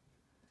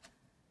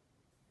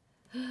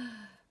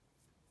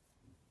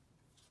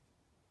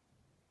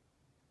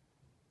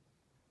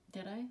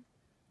 Did I?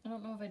 I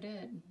don't know if I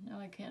did. Now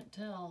I can't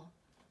tell.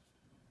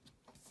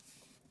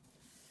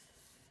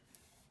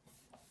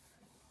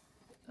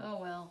 Oh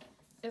well,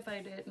 if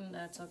I didn't,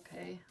 that's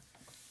okay.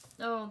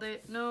 Oh,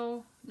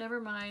 no, never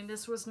mind.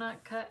 This was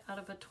not cut out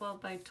of a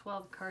 12 by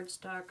 12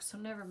 cardstock, so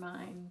never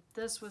mind.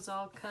 This was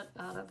all cut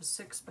out of a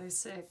 6 by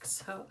 6,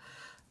 so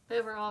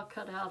they were all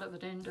cut out of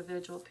an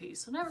individual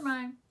piece. So never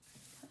mind.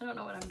 I don't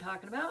know what I'm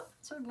talking about,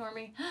 so ignore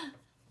me. You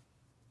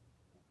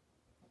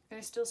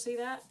guys still see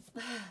that?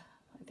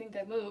 I think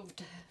I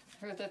moved,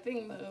 or the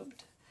thing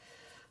moved.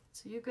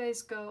 So you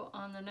guys go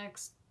on the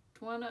next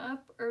one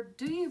up, or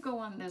do you go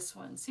on this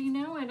one? See,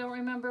 now I don't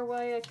remember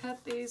why I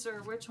cut these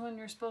or which one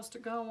you're supposed to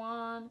go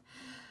on.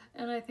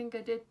 And I think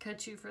I did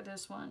cut you for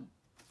this one.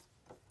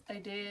 I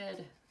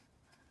did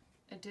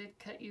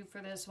cut you for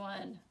this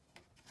one.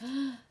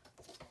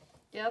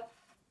 Yep,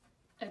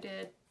 I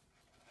did.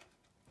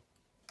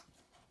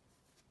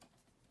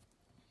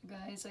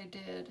 Guys, I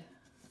did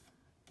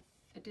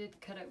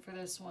cut it for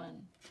this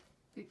one,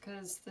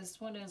 because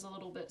this one is a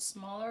little bit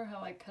smaller,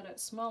 how I cut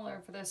it smaller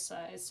for this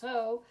size.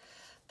 So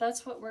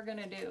that's what we're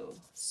gonna do.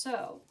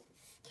 So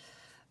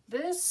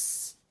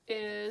this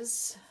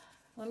is,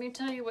 let me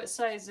tell you what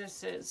size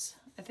this is.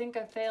 I think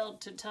I failed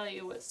to tell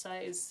you what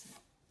size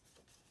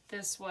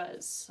this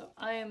was, so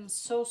I am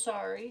so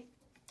sorry.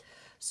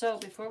 So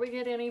before we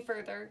get any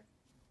further,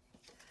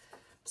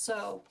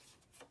 so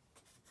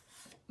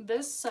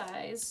this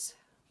size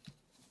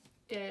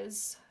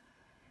is,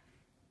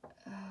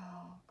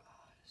 oh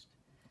gosh,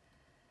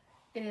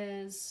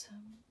 is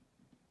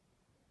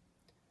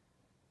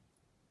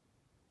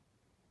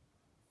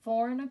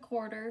 4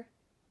 1/4,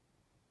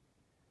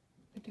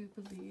 I do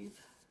believe,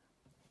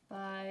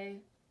 by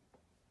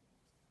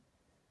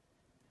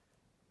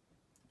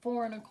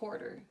 4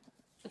 1/4.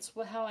 That's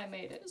how I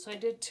made it. So I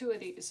did 2 of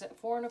these at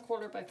 4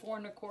 1/4 by 4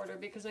 1/4,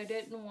 because I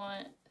didn't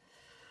want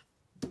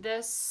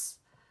this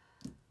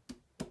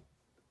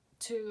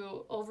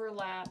to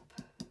overlap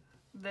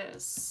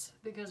this,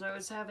 because I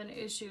was having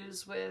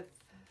issues with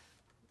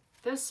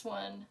this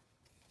one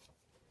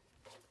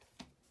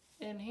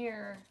in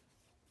here.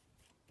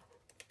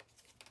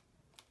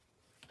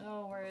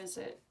 Oh, where is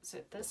it? Is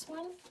it this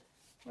one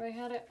where I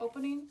had it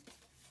opening?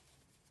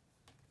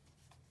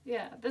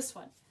 Yeah, this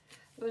one.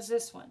 It was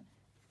this one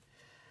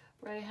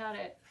where I had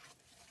it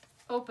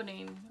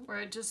opening, where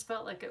it just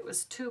felt like it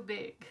was too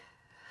big.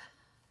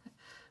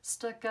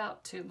 Stuck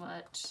out too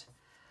much.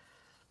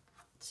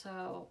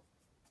 So,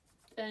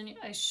 and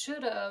I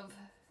should have,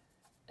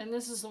 and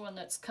this is the one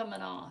that's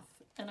coming off,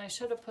 and I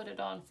should have put it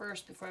on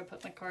first before I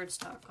put my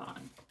cardstock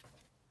on.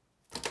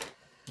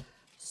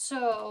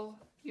 So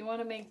you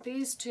want to make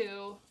these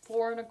two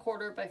 4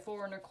 1/4 by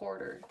 4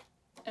 1/4,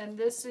 and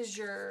this is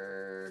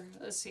your,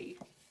 let's see,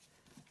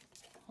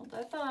 hold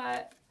that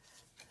thought.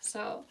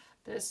 So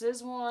this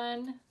is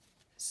 1,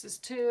 this is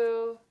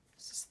 2,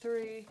 this is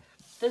 3,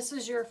 this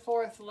is your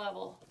 4th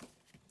level.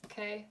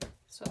 Okay,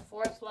 so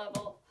 4th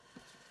level.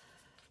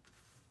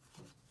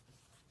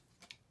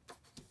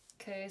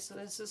 Okay, so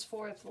this is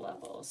 4th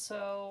level.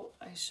 So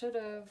I should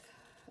have,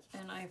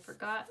 and I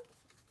forgot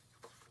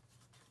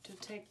to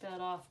take that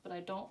off, but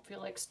I don't feel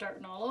like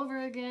starting all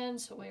over again,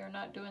 so we are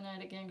not doing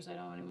that again because I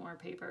don't have any more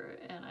paper,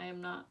 and I am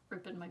not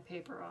ripping my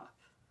paper off.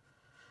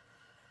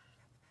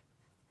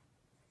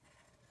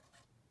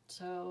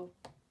 So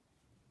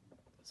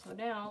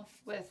now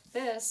with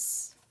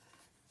this,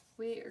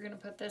 we are going to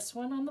put this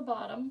one on the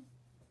bottom.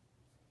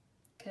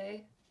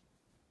 Okay.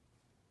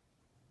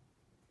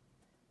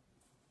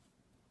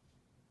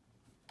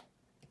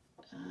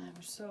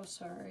 I'm so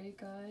sorry,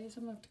 guys.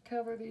 I'm going to have to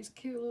cover these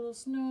cute little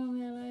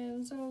snowmen. I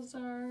am so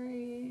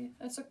sorry.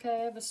 That's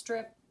okay. I have a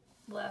strip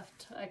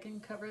left. I can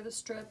cover the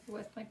strip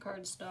with my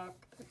cardstock.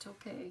 It's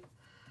okay.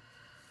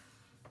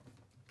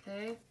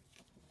 Okay.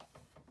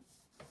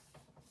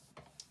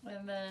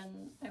 And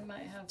then I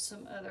might have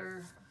some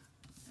other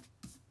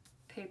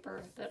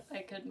paper that I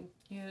could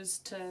use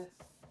to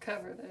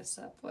cover this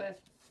up with.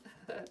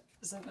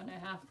 Because I'm going to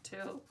have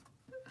to.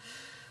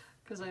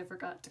 Because I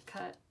forgot to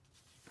cut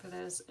for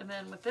this. And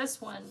then with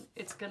this one,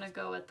 it's going to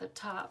go at the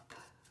top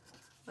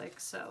like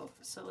so.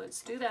 So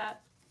let's do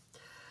that.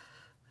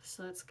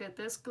 So let's get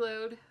this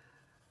glued.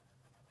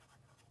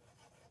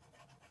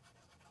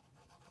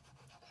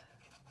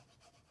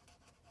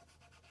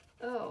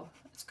 Oh,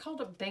 it's called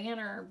a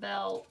banner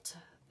belt.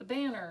 A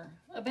banner.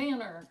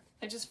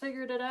 I just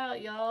figured it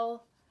out,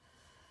 y'all.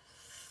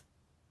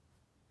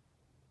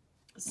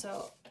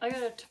 So I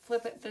gotta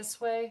flip it this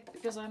way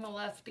because I'm a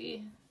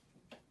lefty.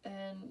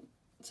 And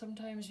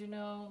sometimes, you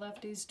know,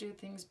 lefties do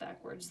things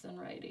backwards than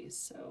righties.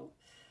 So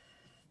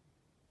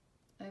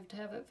I have to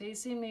have it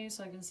facing me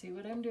so I can see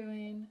what I'm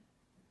doing.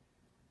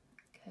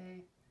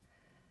 Okay.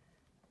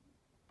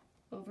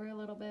 Over a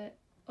little bit.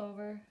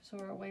 Over. So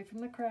we're away from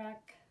the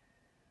crack.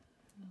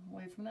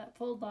 Away from that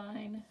fold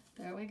line.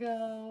 There we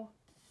go.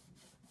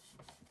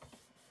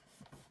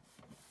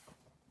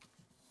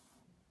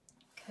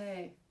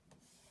 Okay.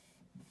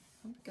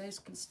 I hope you guys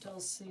can still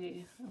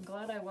see. I'm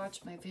glad I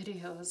watch my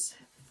videos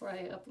before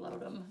I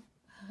upload them.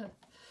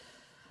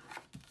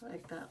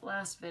 Like that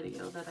last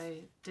video that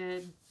I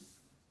did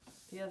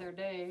the other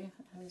day.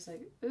 I was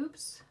like,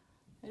 oops.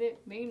 I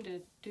didn't mean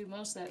to do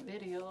most of that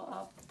video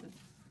off the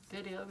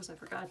video because I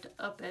forgot to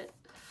up it.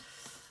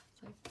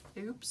 It's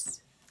like,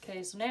 oops.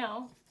 Okay, so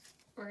now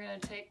we're going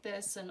to take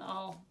this and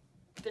I'll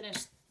finish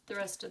the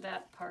rest of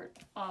that part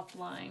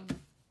offline.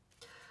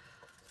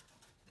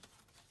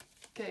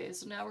 Okay,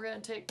 so now we're going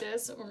to take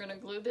this and we're going to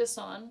glue this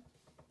on.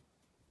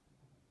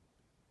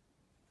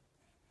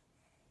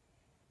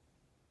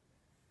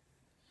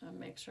 And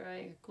make sure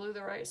I glue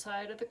the right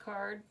side of the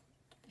card.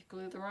 If you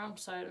glue the wrong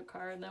side of the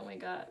card, then we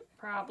got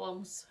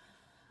problems.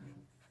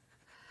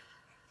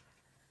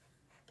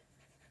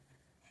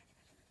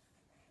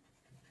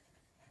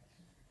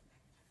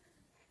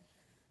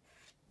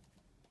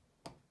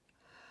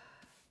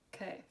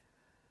 Okay.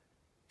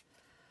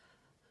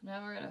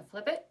 Now we're going to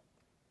flip it.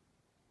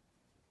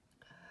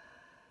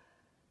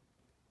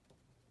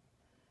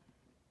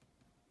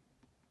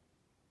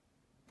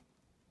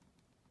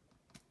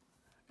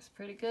 Looks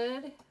pretty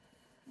good.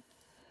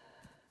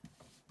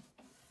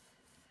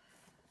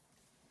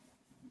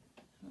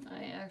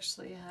 I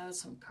actually have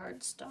some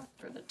cardstock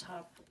for the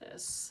top of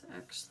this,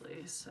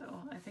 actually, so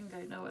I think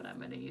I know what I'm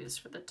going to use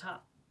for the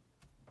top.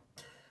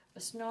 A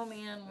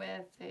snowman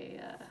with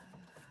a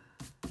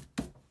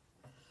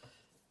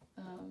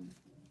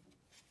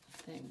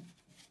thing.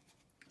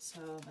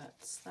 So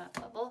that's that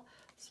level.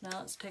 So now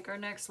let's take our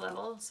next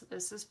level. So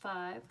this is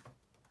 5,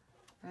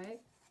 right?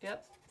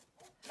 Yep.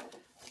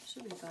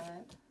 Should be 5,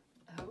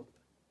 I hope.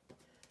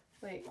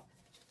 Wait.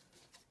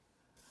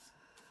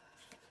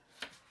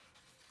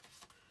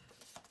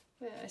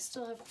 Wait, I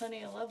still have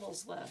plenty of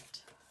levels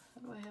left.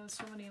 How do I have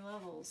so many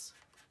levels?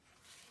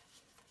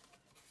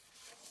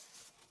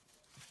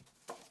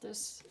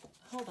 This,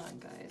 hold on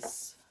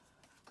guys.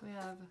 We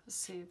have, let's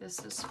see,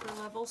 this is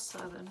for level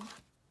 7.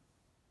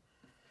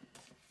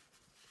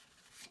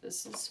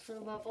 This is for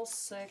level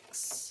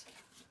 6.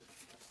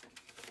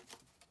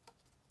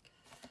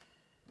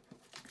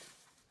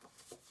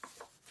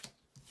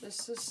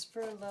 This is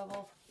for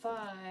level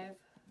 5.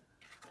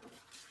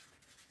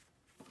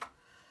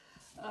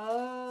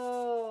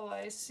 Oh,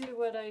 I see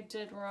what I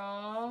did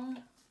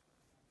wrong.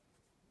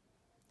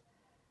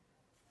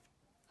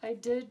 I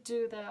did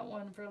do that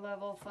one for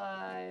level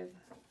 5.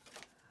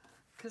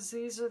 Because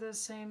these are the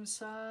same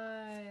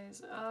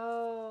size.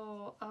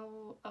 Oh.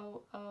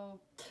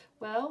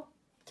 Well,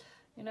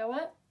 you know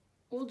what?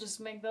 We'll just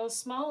make those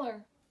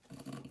smaller.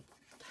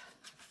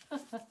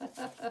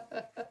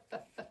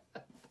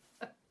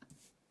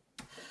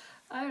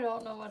 I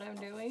don't know what I'm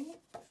doing.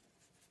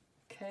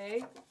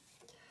 Okay.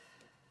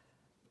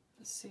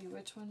 Let's see,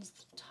 which one's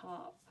the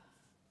top?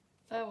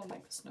 I will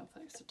make the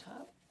snowflakes the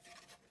top.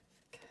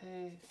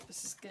 Okay,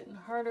 this is getting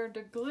harder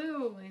to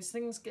glue. These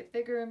things get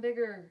bigger and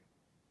bigger.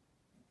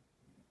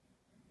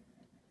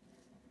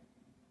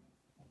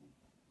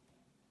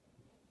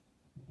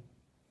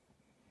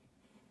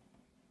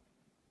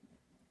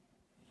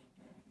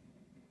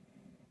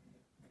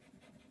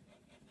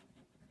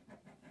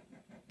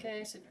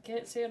 Okay, so if you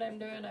can't see what I'm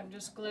doing, I'm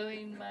just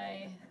gluing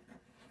my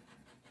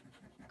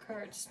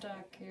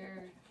cardstock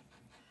here.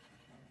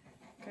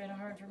 Kind of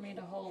hard for me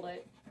to hold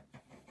it.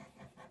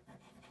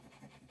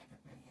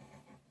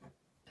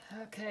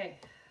 Okay,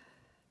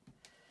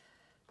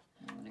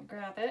 I'm going to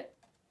grab it.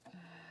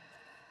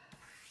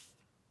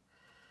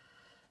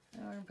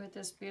 Now we're going to put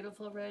this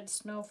beautiful red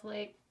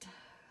snowflaked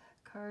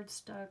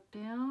cardstock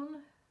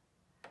down.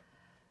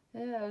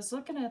 Yeah, I was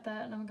looking at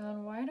that and I'm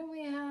going, why do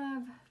we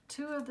have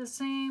two of the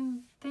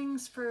same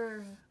things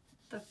for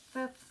the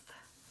fifth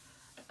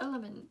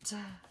element?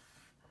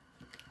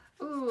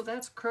 Ooh,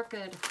 that's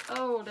crooked.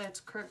 Oh, that's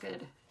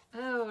crooked.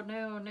 Oh,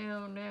 no,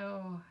 no,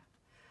 no.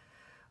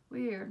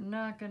 We are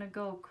not going to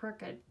go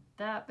crooked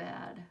that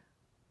bad.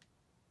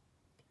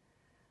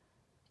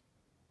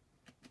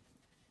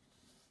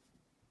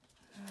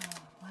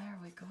 Oh, why are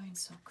we going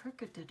so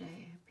crooked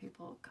today?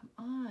 People, come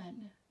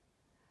on.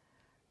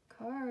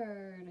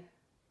 Card.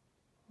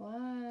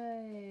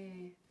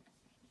 Why?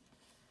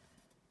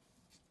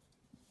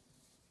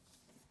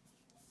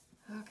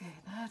 Okay,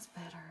 that's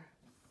better.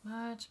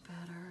 Much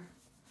better.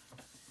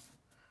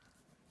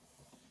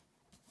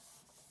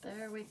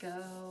 There we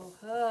go.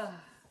 Ugh.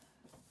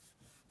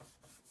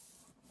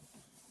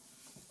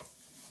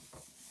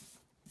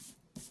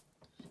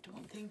 I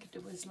don't think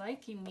it was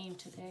liking me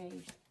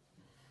today.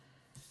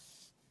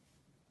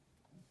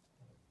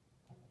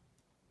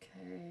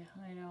 Okay,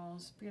 I know,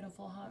 it's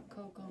beautiful hot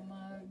cocoa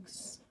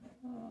mugs.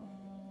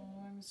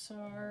 Oh, I'm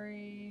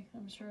sorry.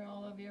 I'm sure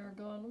all of you are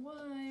going,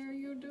 why are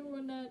you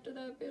doing that to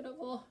that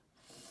beautiful?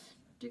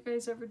 Do you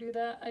guys ever do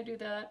that? I do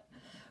that.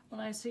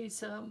 When I see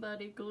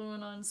somebody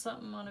gluing on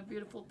something on a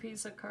beautiful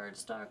piece of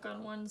cardstock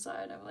on one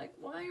side, I'm like,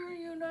 why are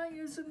you not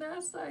using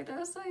that side?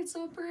 That side's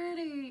so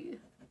pretty.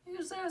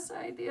 Use that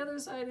side, the other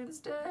side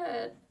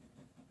instead.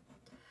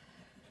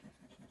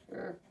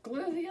 Or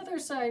glue the other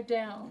side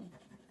down.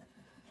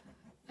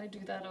 I do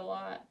that a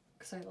lot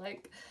because I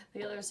like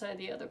the other side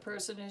the other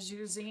person is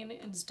using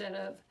instead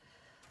of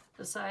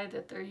the side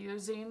that they're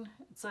using.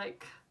 It's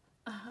like,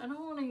 I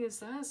don't want to use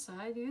that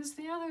side, use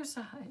the other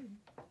side.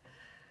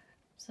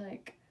 It's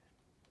like,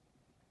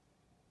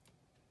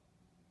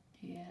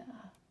 yeah,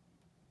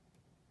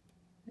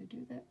 I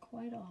do that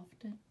quite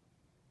often.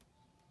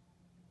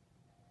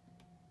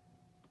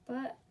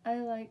 But I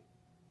like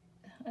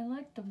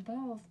them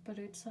both, but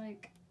it's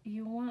like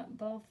you want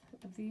both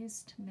of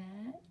these to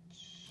match.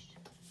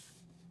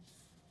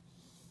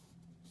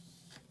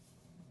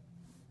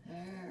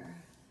 There.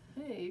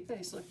 Hey, you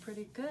guys look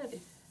pretty good.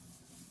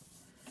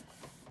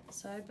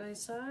 Side by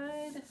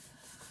side.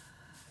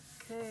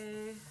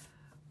 Okay.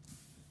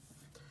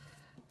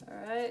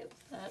 Alright,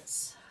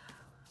 that's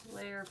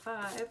layer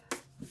 5.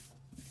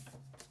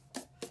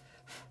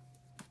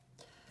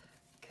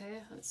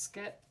 Okay, let's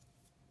get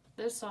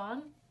this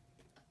on.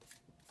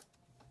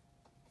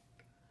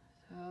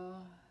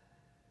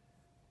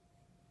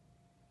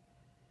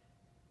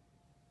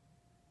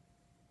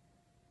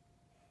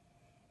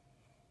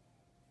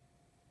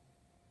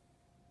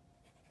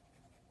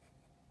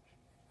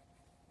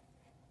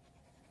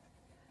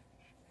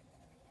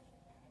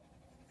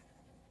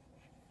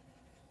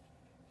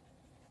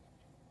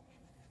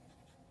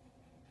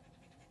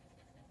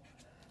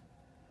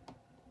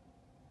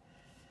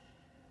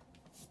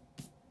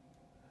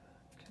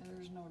 So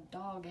there's no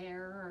dog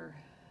hair or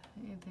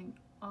anything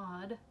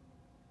odd.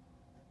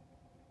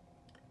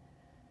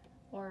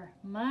 Or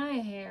my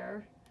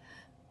hair.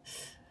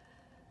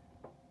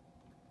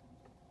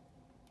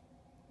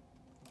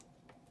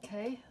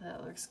 Okay,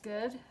 that looks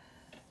good.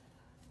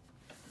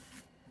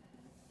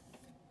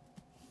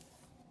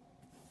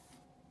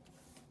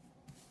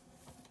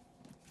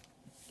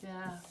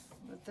 Yeah,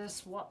 with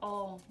this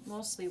all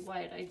mostly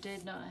white. I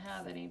did not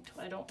have any,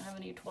 I don't have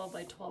any 12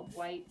 by 12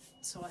 white,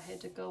 so I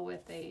had to go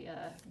with a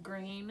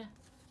green,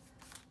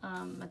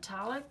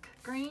 metallic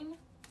green.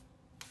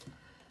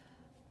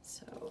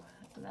 So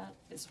that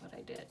is what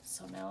I did.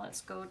 So now let's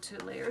go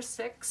to layer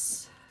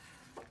 6.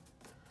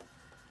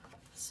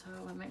 So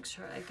I'll make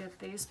sure I get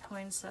these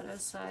poinsettia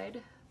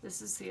side.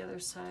 This is the other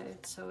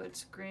side, so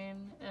it's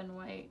green and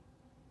white.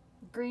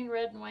 Green,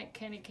 red, and white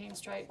candy cane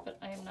stripe, but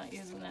I am not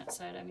using that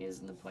side. I'm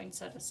using the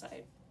poinsettia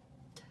side.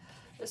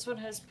 This one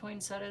has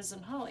poinsettias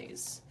and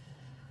hollies.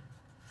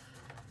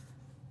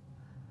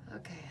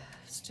 Okay,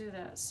 let's do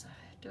that side.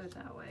 Do it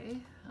that way.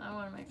 I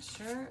want to make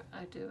sure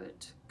I do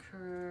it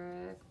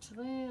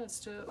correctly. Let's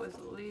do it with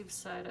the leaf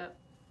side up.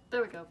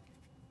 There we go.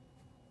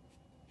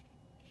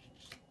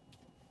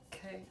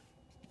 Okay.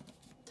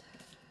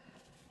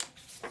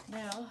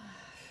 Now,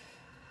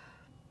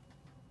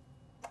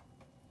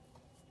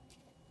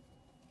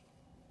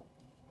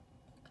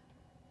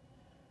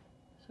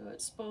 so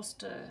it's supposed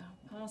to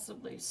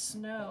possibly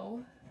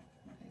snow,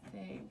 I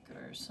think,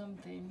 or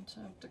something.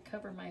 So I have to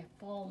cover my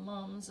fall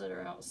mums that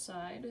are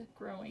outside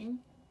growing.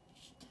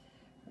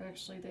 Or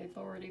actually, they've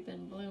already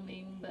been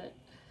blooming, but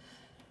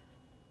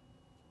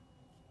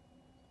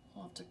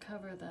I'll have to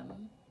cover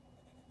them.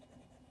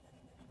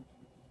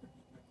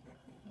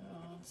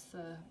 That's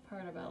the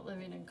part about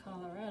living in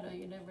Colorado.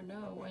 You never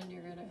know when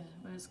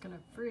it's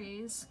gonna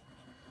freeze.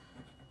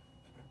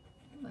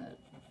 But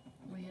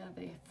we have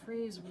a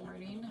freeze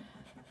warning,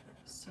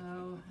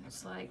 so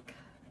it's like,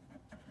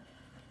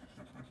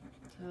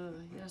 so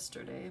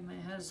yesterday my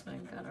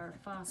husband got our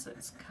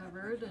faucets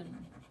covered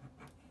and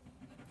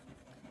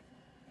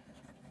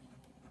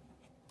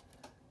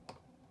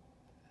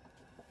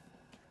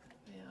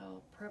we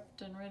all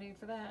prepped and ready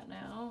for that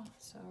now.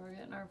 So we're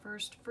getting our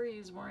first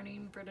freeze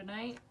warning for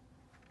tonight.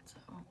 So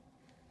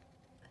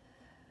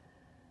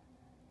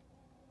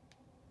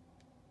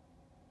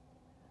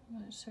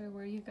I'm not sure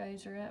where you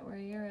guys are at, where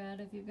you're at,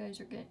 if you guys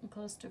are getting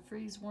close to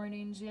freeze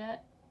warnings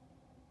yet.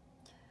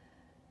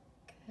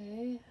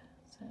 Okay,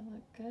 does that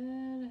look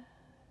good?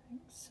 I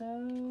think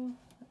so.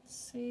 Let's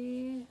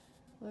see.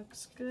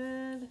 Looks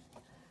good.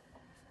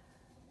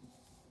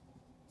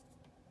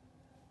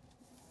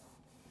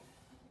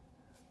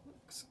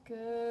 Looks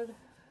good.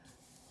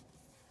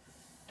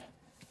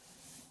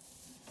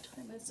 What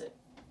time is it?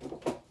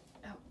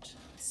 Ouch.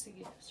 Let's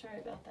see. Sorry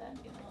about that,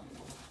 you know.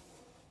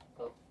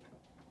 Oh.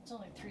 It's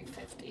only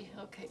 3:50.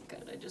 Okay,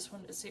 good. I just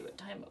wanted to see what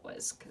time it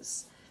was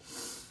because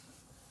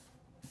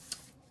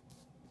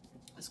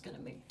I was going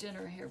to make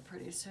dinner here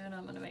pretty soon.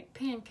 I'm going to make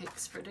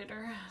pancakes for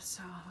dinner,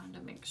 so I wanted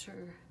to make sure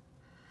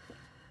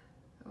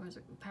I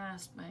wasn't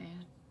past my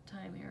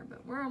time here,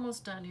 but we're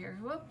almost done here.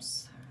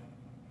 Whoops.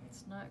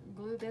 Let's not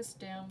glue this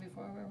down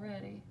before we're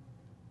ready.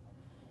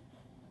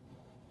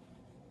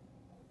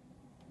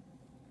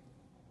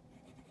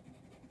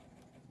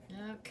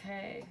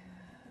 Okay,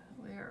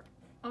 we're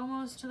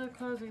almost to the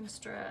closing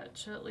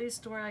stretch, at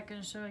least where I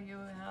can show you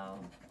how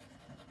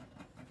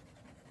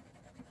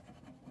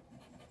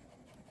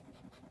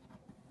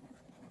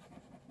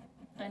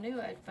I knew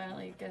I'd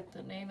finally get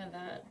the name of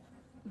that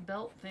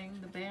belt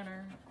thing, the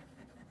banner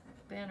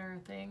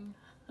thing,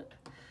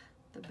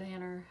 the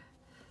banner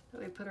that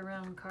we put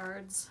around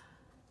cards.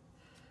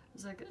 It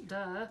was like,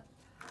 duh.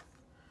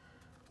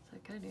 It's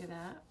like, I knew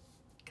that.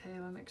 Okay, I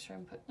want to make sure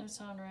I'm putting this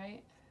on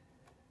right.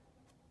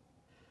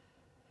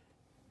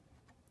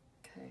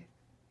 Okay.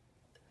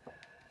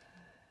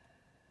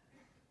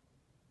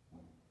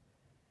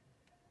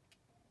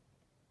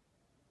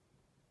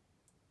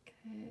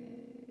 Okay.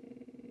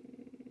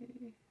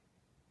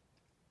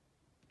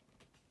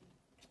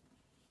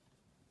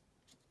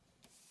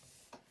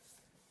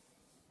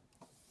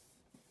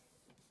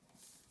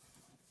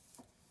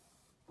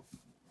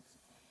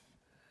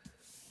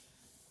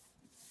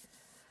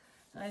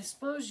 I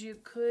suppose you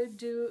could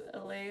do a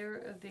layer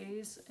of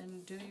these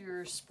and do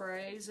your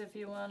sprays if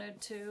you wanted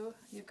to.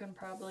 You can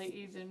probably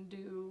even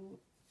do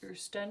your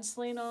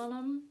stenciling on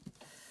them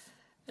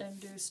and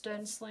do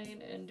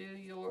stenciling and do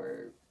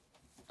your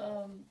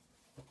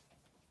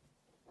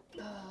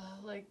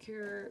like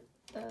your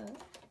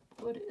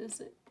what is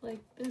it,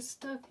 like this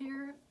stuff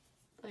here,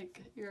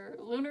 like your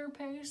lunar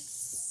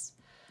pastes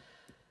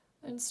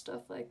and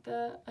stuff like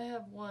that. I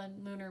have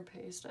one lunar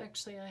paste.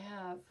 Actually, I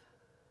have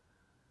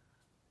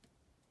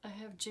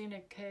Gina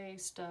K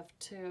stuff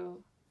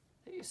too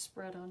that you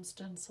spread on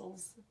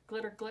stencils.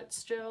 Glitter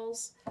glitz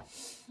gels.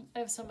 I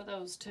have some of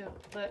those too,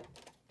 but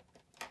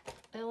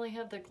I only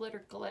have the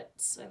glitter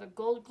glitz. I have a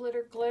gold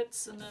glitter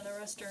glitz, and then the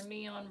rest are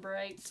neon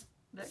bright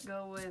that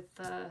go with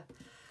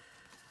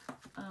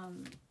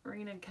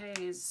Rena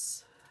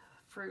K's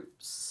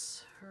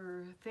fruits,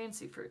 her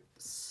fancy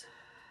fruits.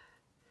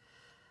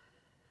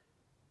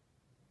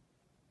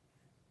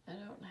 I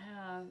don't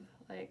have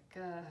like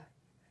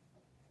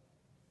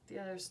the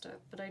other stuff,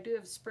 but I do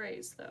have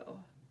sprays though.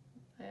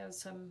 I have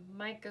some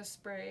Mica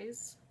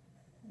sprays.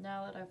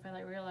 Now that I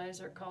finally realize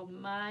they're called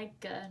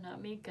Mica,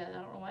 not Mica. I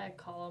don't know why I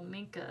call them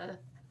Mica.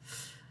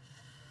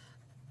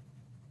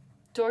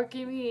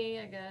 Dorky me,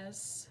 I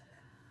guess.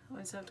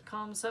 Always have to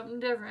call them something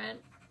different.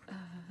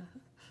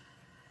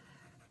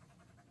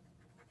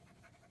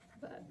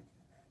 But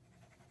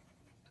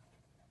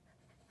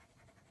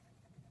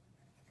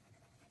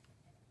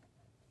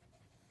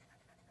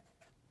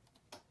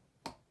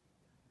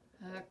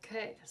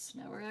okay, so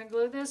now we're gonna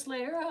glue this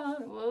layer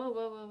on. Whoa,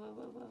 whoa, whoa, whoa,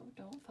 whoa, whoa.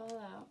 Don't fall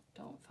out.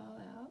 Don't fall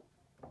out.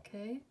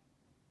 Okay.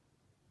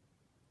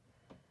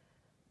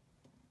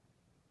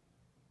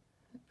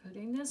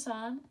 Putting this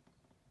on.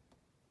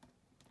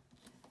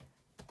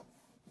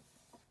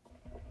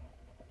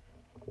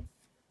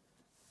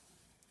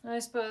 I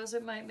suppose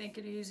it might make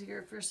it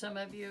easier for some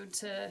of you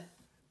to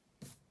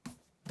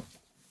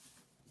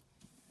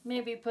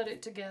maybe put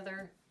it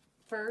together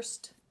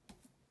first.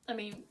 I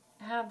mean,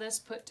 have this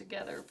put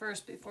together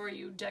first before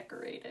you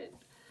decorate it.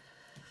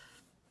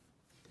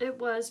 It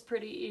was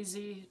pretty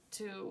easy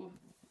to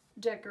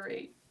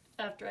decorate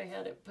after I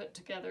had it put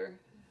together.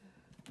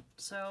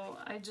 So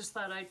I just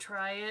thought I'd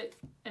try it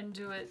and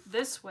do it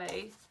this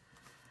way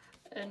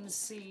and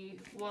see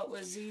what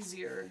was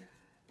easier.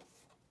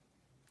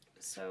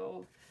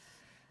 So,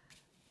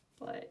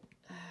 but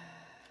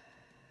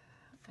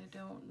I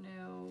don't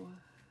know.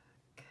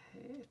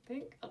 Okay, I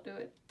think I'll do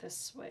it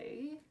this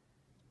way.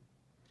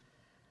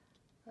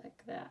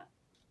 Like that.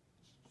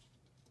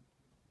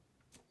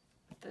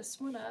 this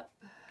one up,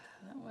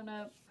 that one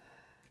up.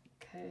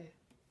 Okay.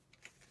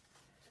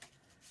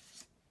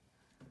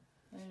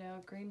 I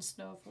know, green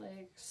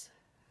snowflakes.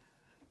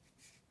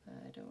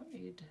 I don't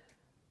need.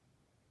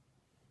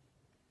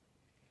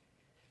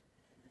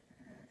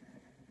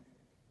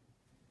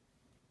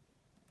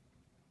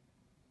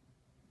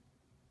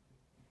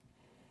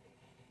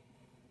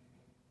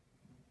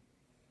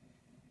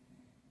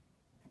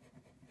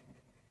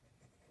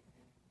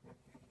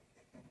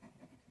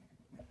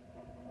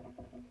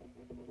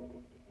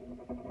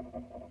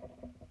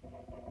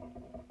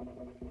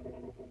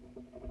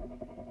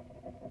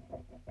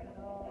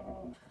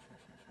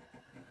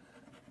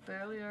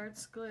 Barely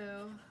Arts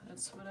glue,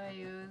 that's what I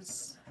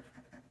use.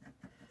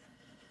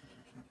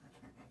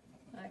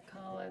 I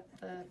call it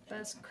the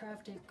best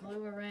crafty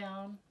glue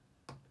around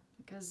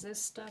because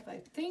this stuff, I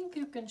think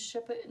you can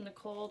ship it in the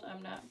cold.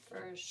 I'm not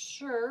for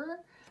sure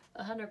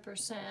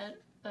 100%.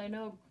 I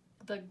know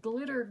the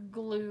glitter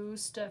glue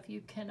stuff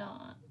you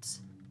cannot.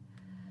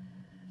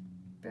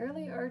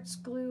 Barely Arts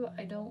glue,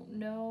 I don't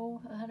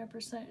know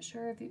 100%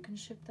 sure if you can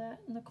ship that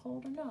in the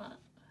cold or not,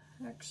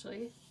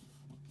 actually.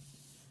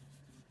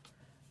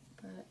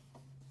 But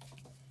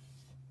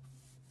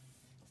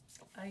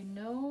I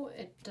know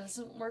it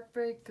doesn't work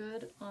very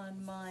good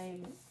on my,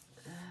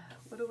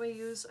 what do I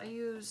use? I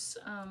use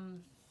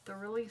the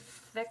really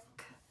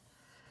thick,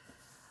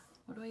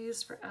 what do I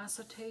use for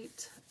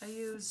acetate? I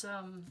use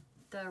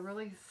the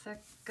really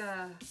thick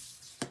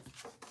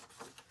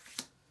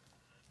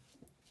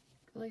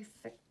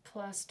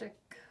plastic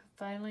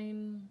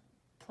filing,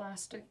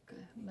 plastic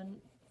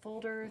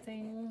folder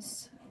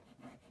things.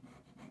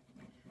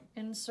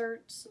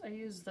 Inserts, I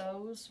use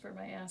those for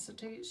my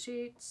acetate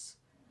sheets,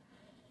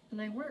 and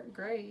they work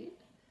great.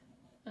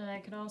 And I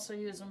can also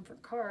use them for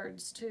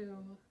cards too,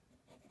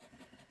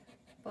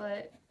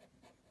 but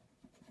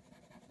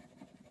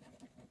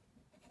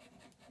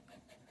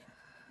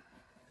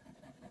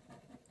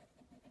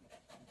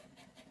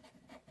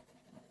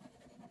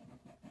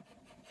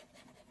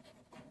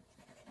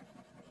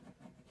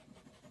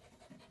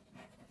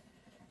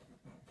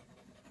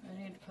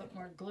I need to put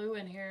more glue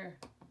in here.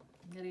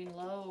 I'm getting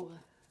low.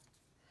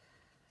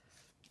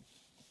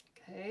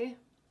 Okay,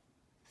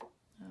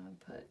 I'll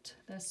put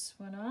this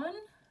one on.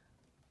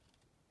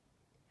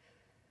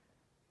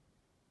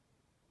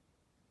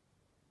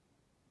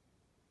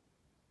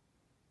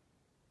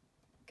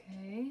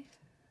 Okay.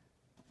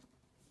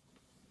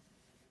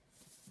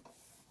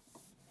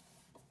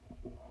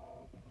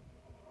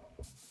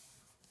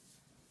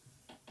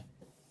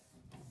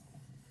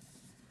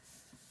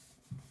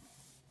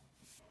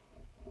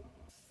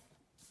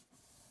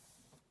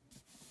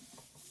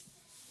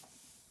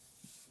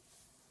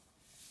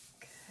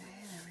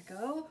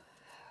 Go.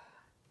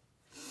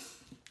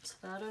 So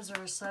that is our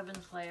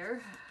 7th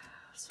layer.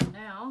 So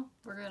now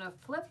we're going to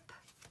flip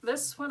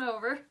this one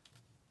over.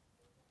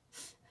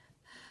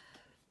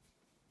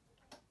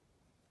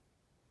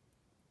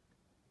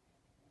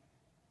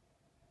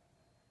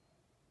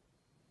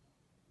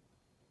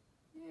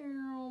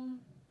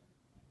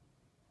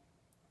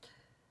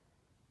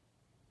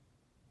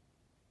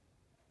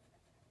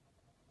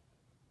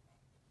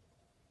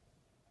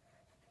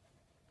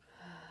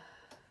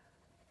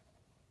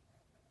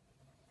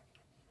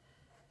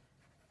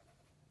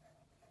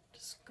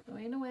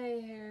 Going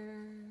away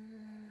here.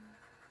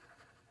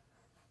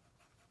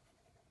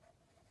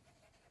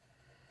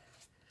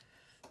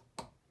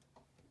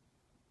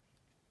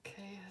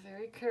 Okay,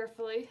 very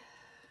carefully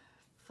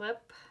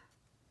flip.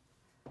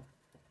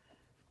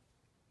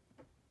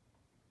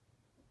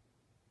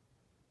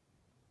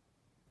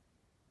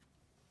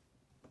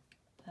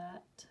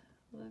 That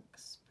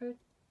looks pretty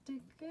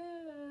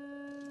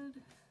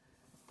good.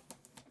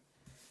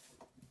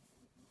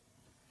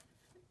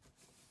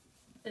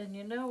 And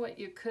you know what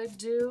you could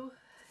do,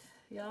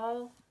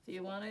 y'all, if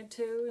you wanted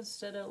to,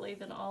 instead of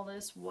leaving all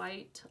this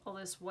white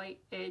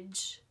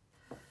edge,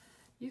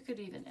 you could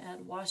even add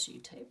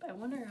washi tape. I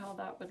wonder how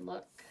that would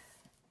look.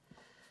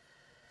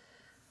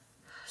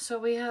 So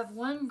we have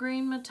one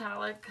green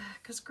metallic,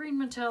 because green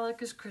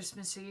metallic is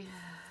Christmassy.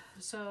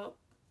 So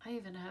I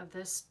even have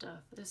this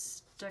stuff,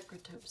 this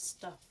decorative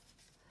stuff.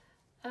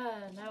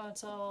 Now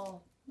it's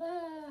all,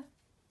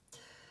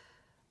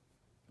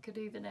 could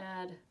even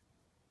add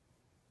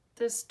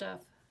this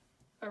stuff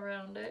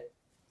around it,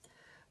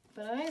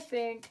 but I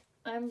think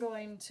I'm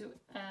going to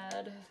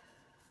add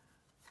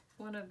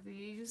one of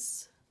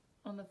these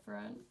on the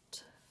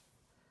front,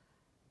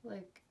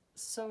 like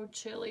So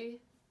Chilly.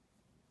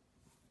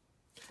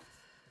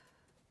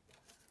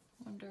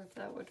 Wonder if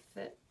that would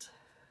fit.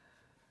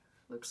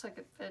 Looks like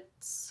it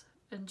fits.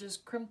 And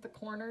just crimp the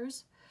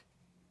corners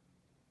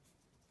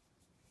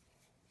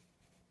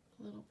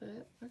a little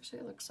bit. Actually,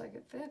 it looks like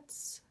it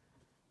fits.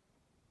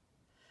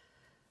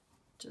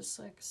 Just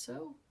like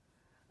so.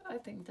 I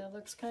think that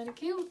looks kind of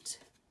cute.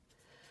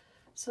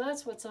 So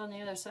that's what's on the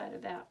other side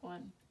of that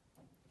one.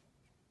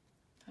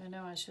 I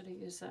know I should have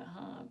used that,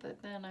 huh? But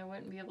then I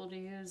wouldn't be able to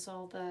use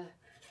all the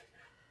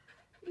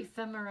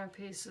ephemera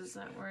pieces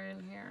that were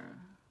in here.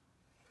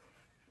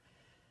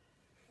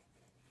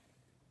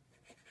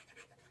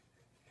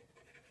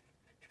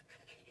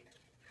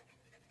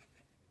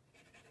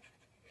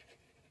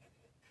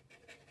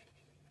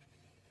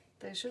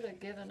 They should have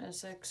given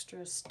us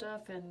extra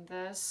stuff in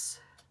this.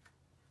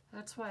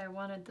 That's why I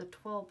wanted the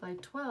 12 by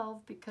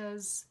 12,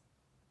 because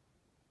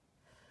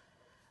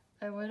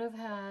I would have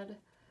had,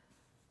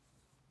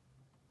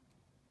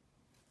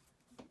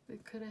 we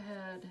could have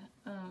had,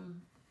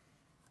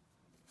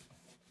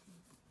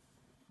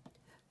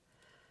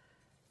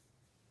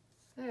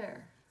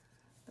 there,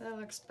 that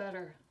looks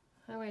better.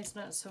 That way it's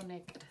not so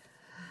naked.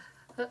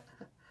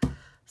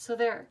 So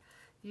there,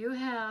 you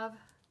have,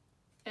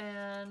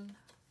 and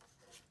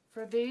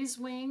for these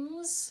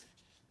wings,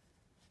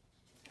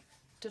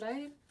 did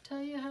I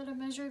tell you how to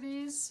measure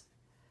these?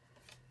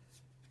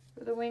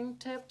 For the wing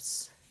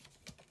tips,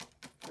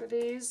 for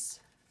these?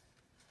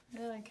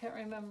 Yeah, I can't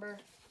remember.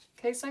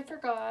 In case I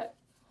forgot,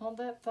 hold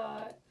that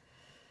thought.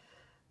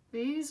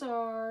 These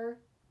are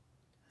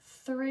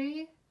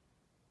 3,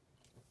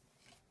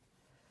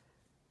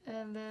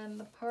 and then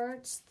the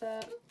parts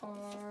that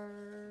are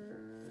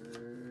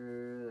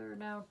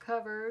now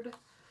covered,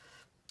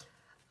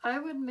 I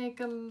would make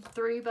them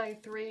 3 by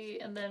 3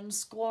 and then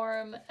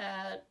score them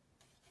at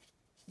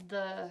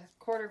the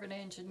 1/4 of an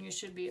inch, and you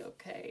should be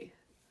okay.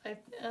 I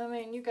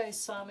mean, you guys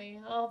saw me.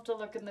 I'll have to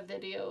look in the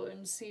video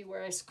and see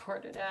where I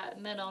scored it at,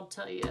 and then I'll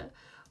tell you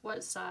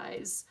what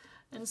size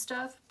and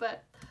stuff.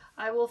 But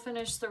I will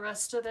finish the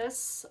rest of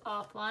this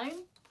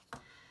offline.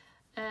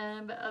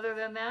 And other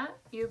than that,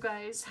 you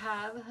guys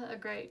have a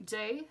great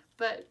day.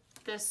 But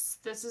this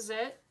is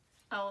it.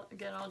 I'll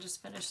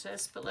just finish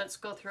this, but let's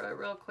go through it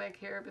real quick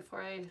here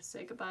before I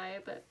say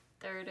goodbye. But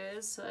there it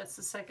is. So that's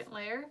the second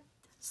layer.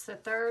 It's the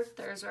third.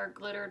 There's our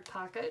glittered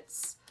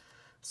pockets.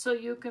 So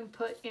you can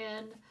put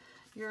in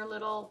your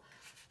little,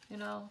 you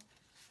know,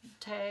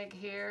 tag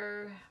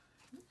here.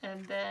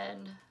 And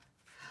then,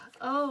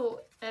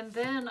 oh, and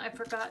then I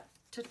forgot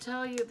to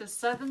tell you the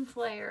 7th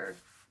layer.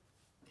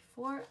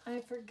 Before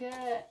I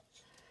forget,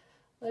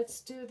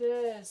 let's do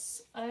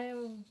this.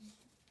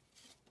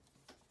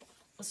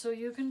 So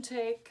you can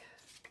take,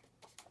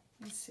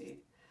 let's see,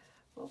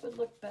 what would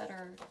look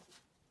better?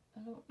 I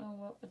don't know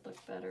what would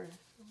look better.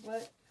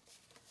 What?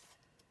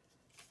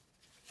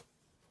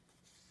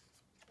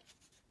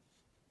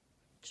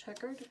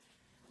 Checkered?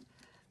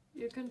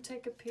 You can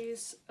take a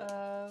piece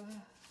of,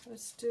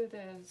 let's do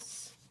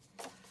this,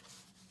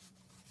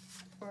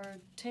 or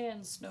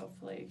tan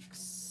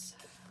snowflakes.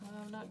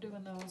 I'm not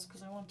doing those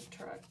because I want the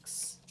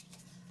trucks.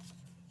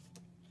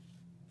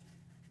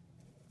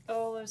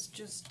 Oh, let's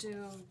just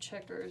do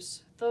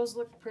checkers. Those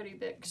look pretty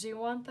big because you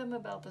want them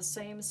about the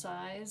same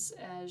size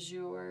as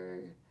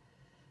your,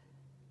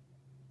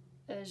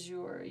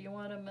 you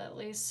want them at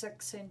least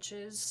 6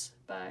 inches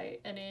by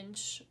 1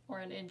 inch or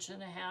 1.5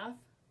 inches.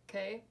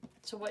 Okay,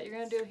 so what you're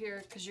going to do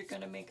here, because you're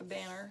going to make a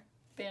banner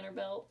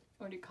belt,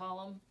 what do you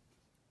call them,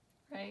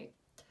 right?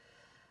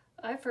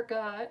 I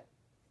forgot.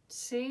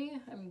 See,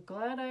 I'm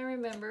glad I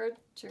remembered.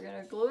 So you're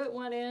going to glue at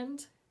one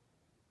end,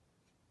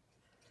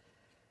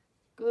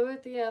 glue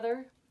at the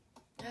other.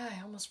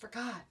 I almost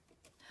forgot.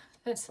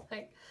 It's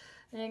like,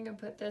 then you can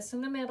put this in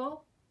the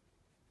middle.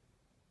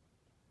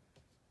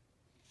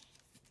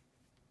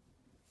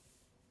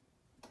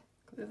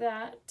 Glue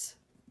that.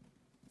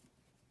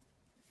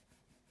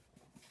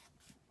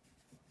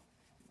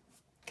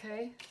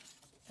 Okay,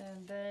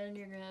 and then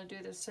you're going to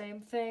do the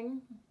same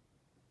thing.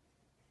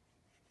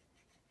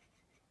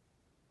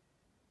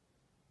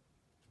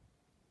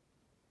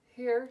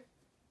 Here.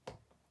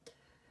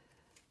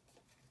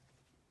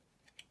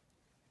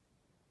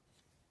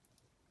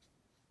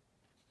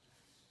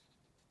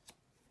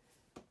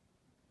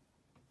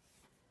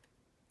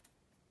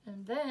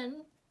 And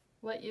then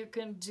what you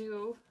can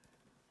do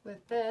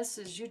with this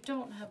is you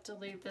don't have to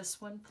leave this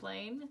one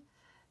plain. You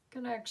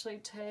can actually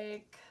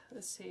take,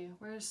 let's see,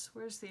 where's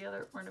the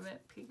other ornament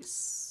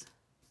piece?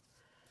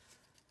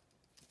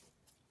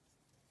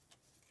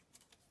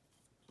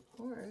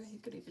 Or you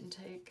could even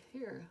take,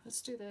 here,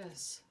 let's do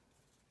this.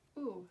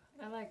 Ooh,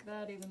 I like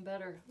that even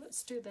better.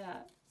 Let's do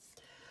that.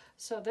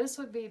 So this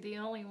would be the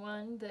only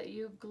one that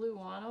you glue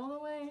on all the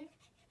way,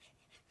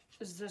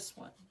 is this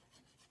one.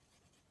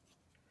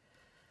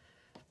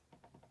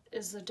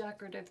 Is the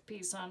decorative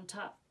piece on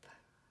top.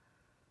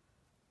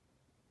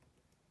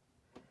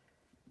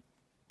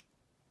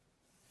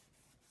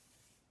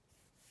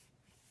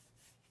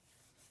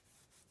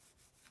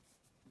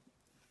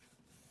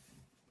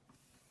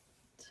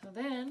 So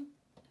then,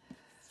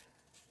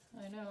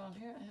 I know on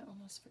here I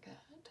almost forgot.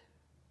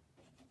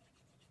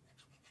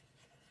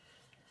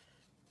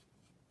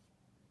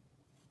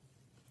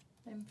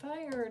 I'm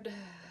fired.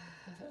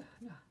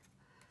 No.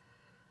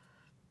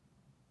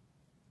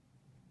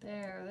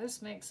 There,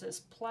 this makes this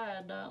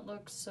plaid not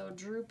look so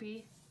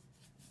droopy.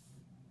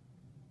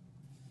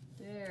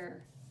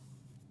 There.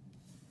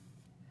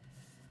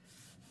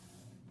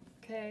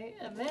 Okay,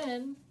 and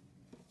then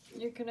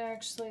you can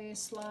actually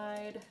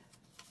slide,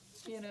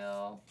 you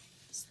know,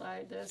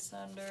 slide this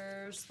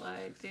under,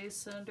 slide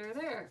this under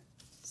there.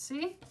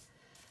 See?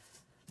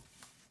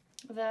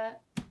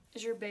 That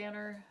is your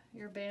banner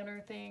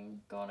thing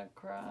going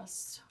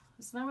across.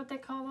 Isn't that what they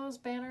call those?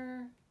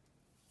 Banner?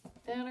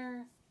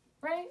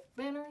 right?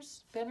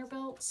 Banners, banner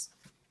belts,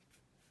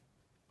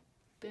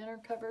 banner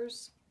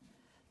covers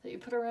that you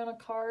put around a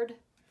card.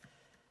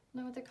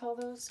 Know what they call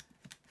those?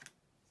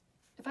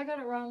 If I got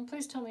it wrong,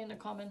 please tell me in the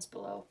comments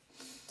below.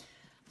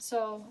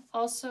 So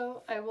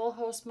also I will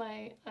post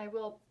my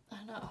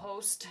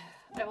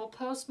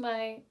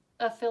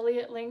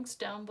affiliate links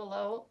down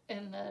below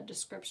in the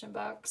description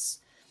box.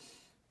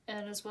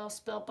 And as well,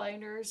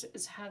 Spellbinders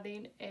is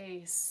having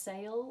a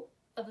sale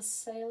of a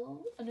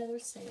sale, another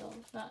sale,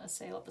 not a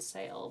sale of a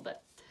sale,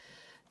 but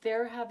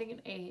they're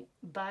having a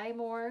buy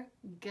more,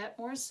 get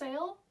more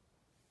sale.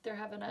 They're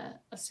having a,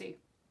 let's see,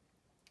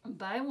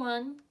 buy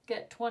one,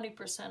 get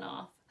 20%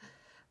 off.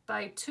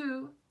 Buy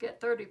two,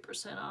 get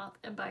 30% off.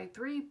 And buy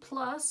 3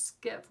 plus,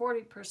 get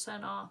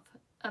 40% off.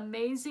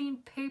 Amazing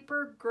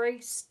Paper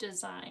Grace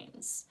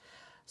Designs.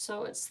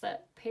 So it's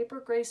that Paper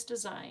Grace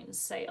Designs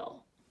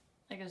sale.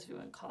 I guess if you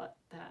wouldn't call it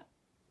that.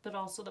 But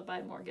also the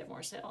buy more, get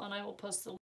more sale. And I will post the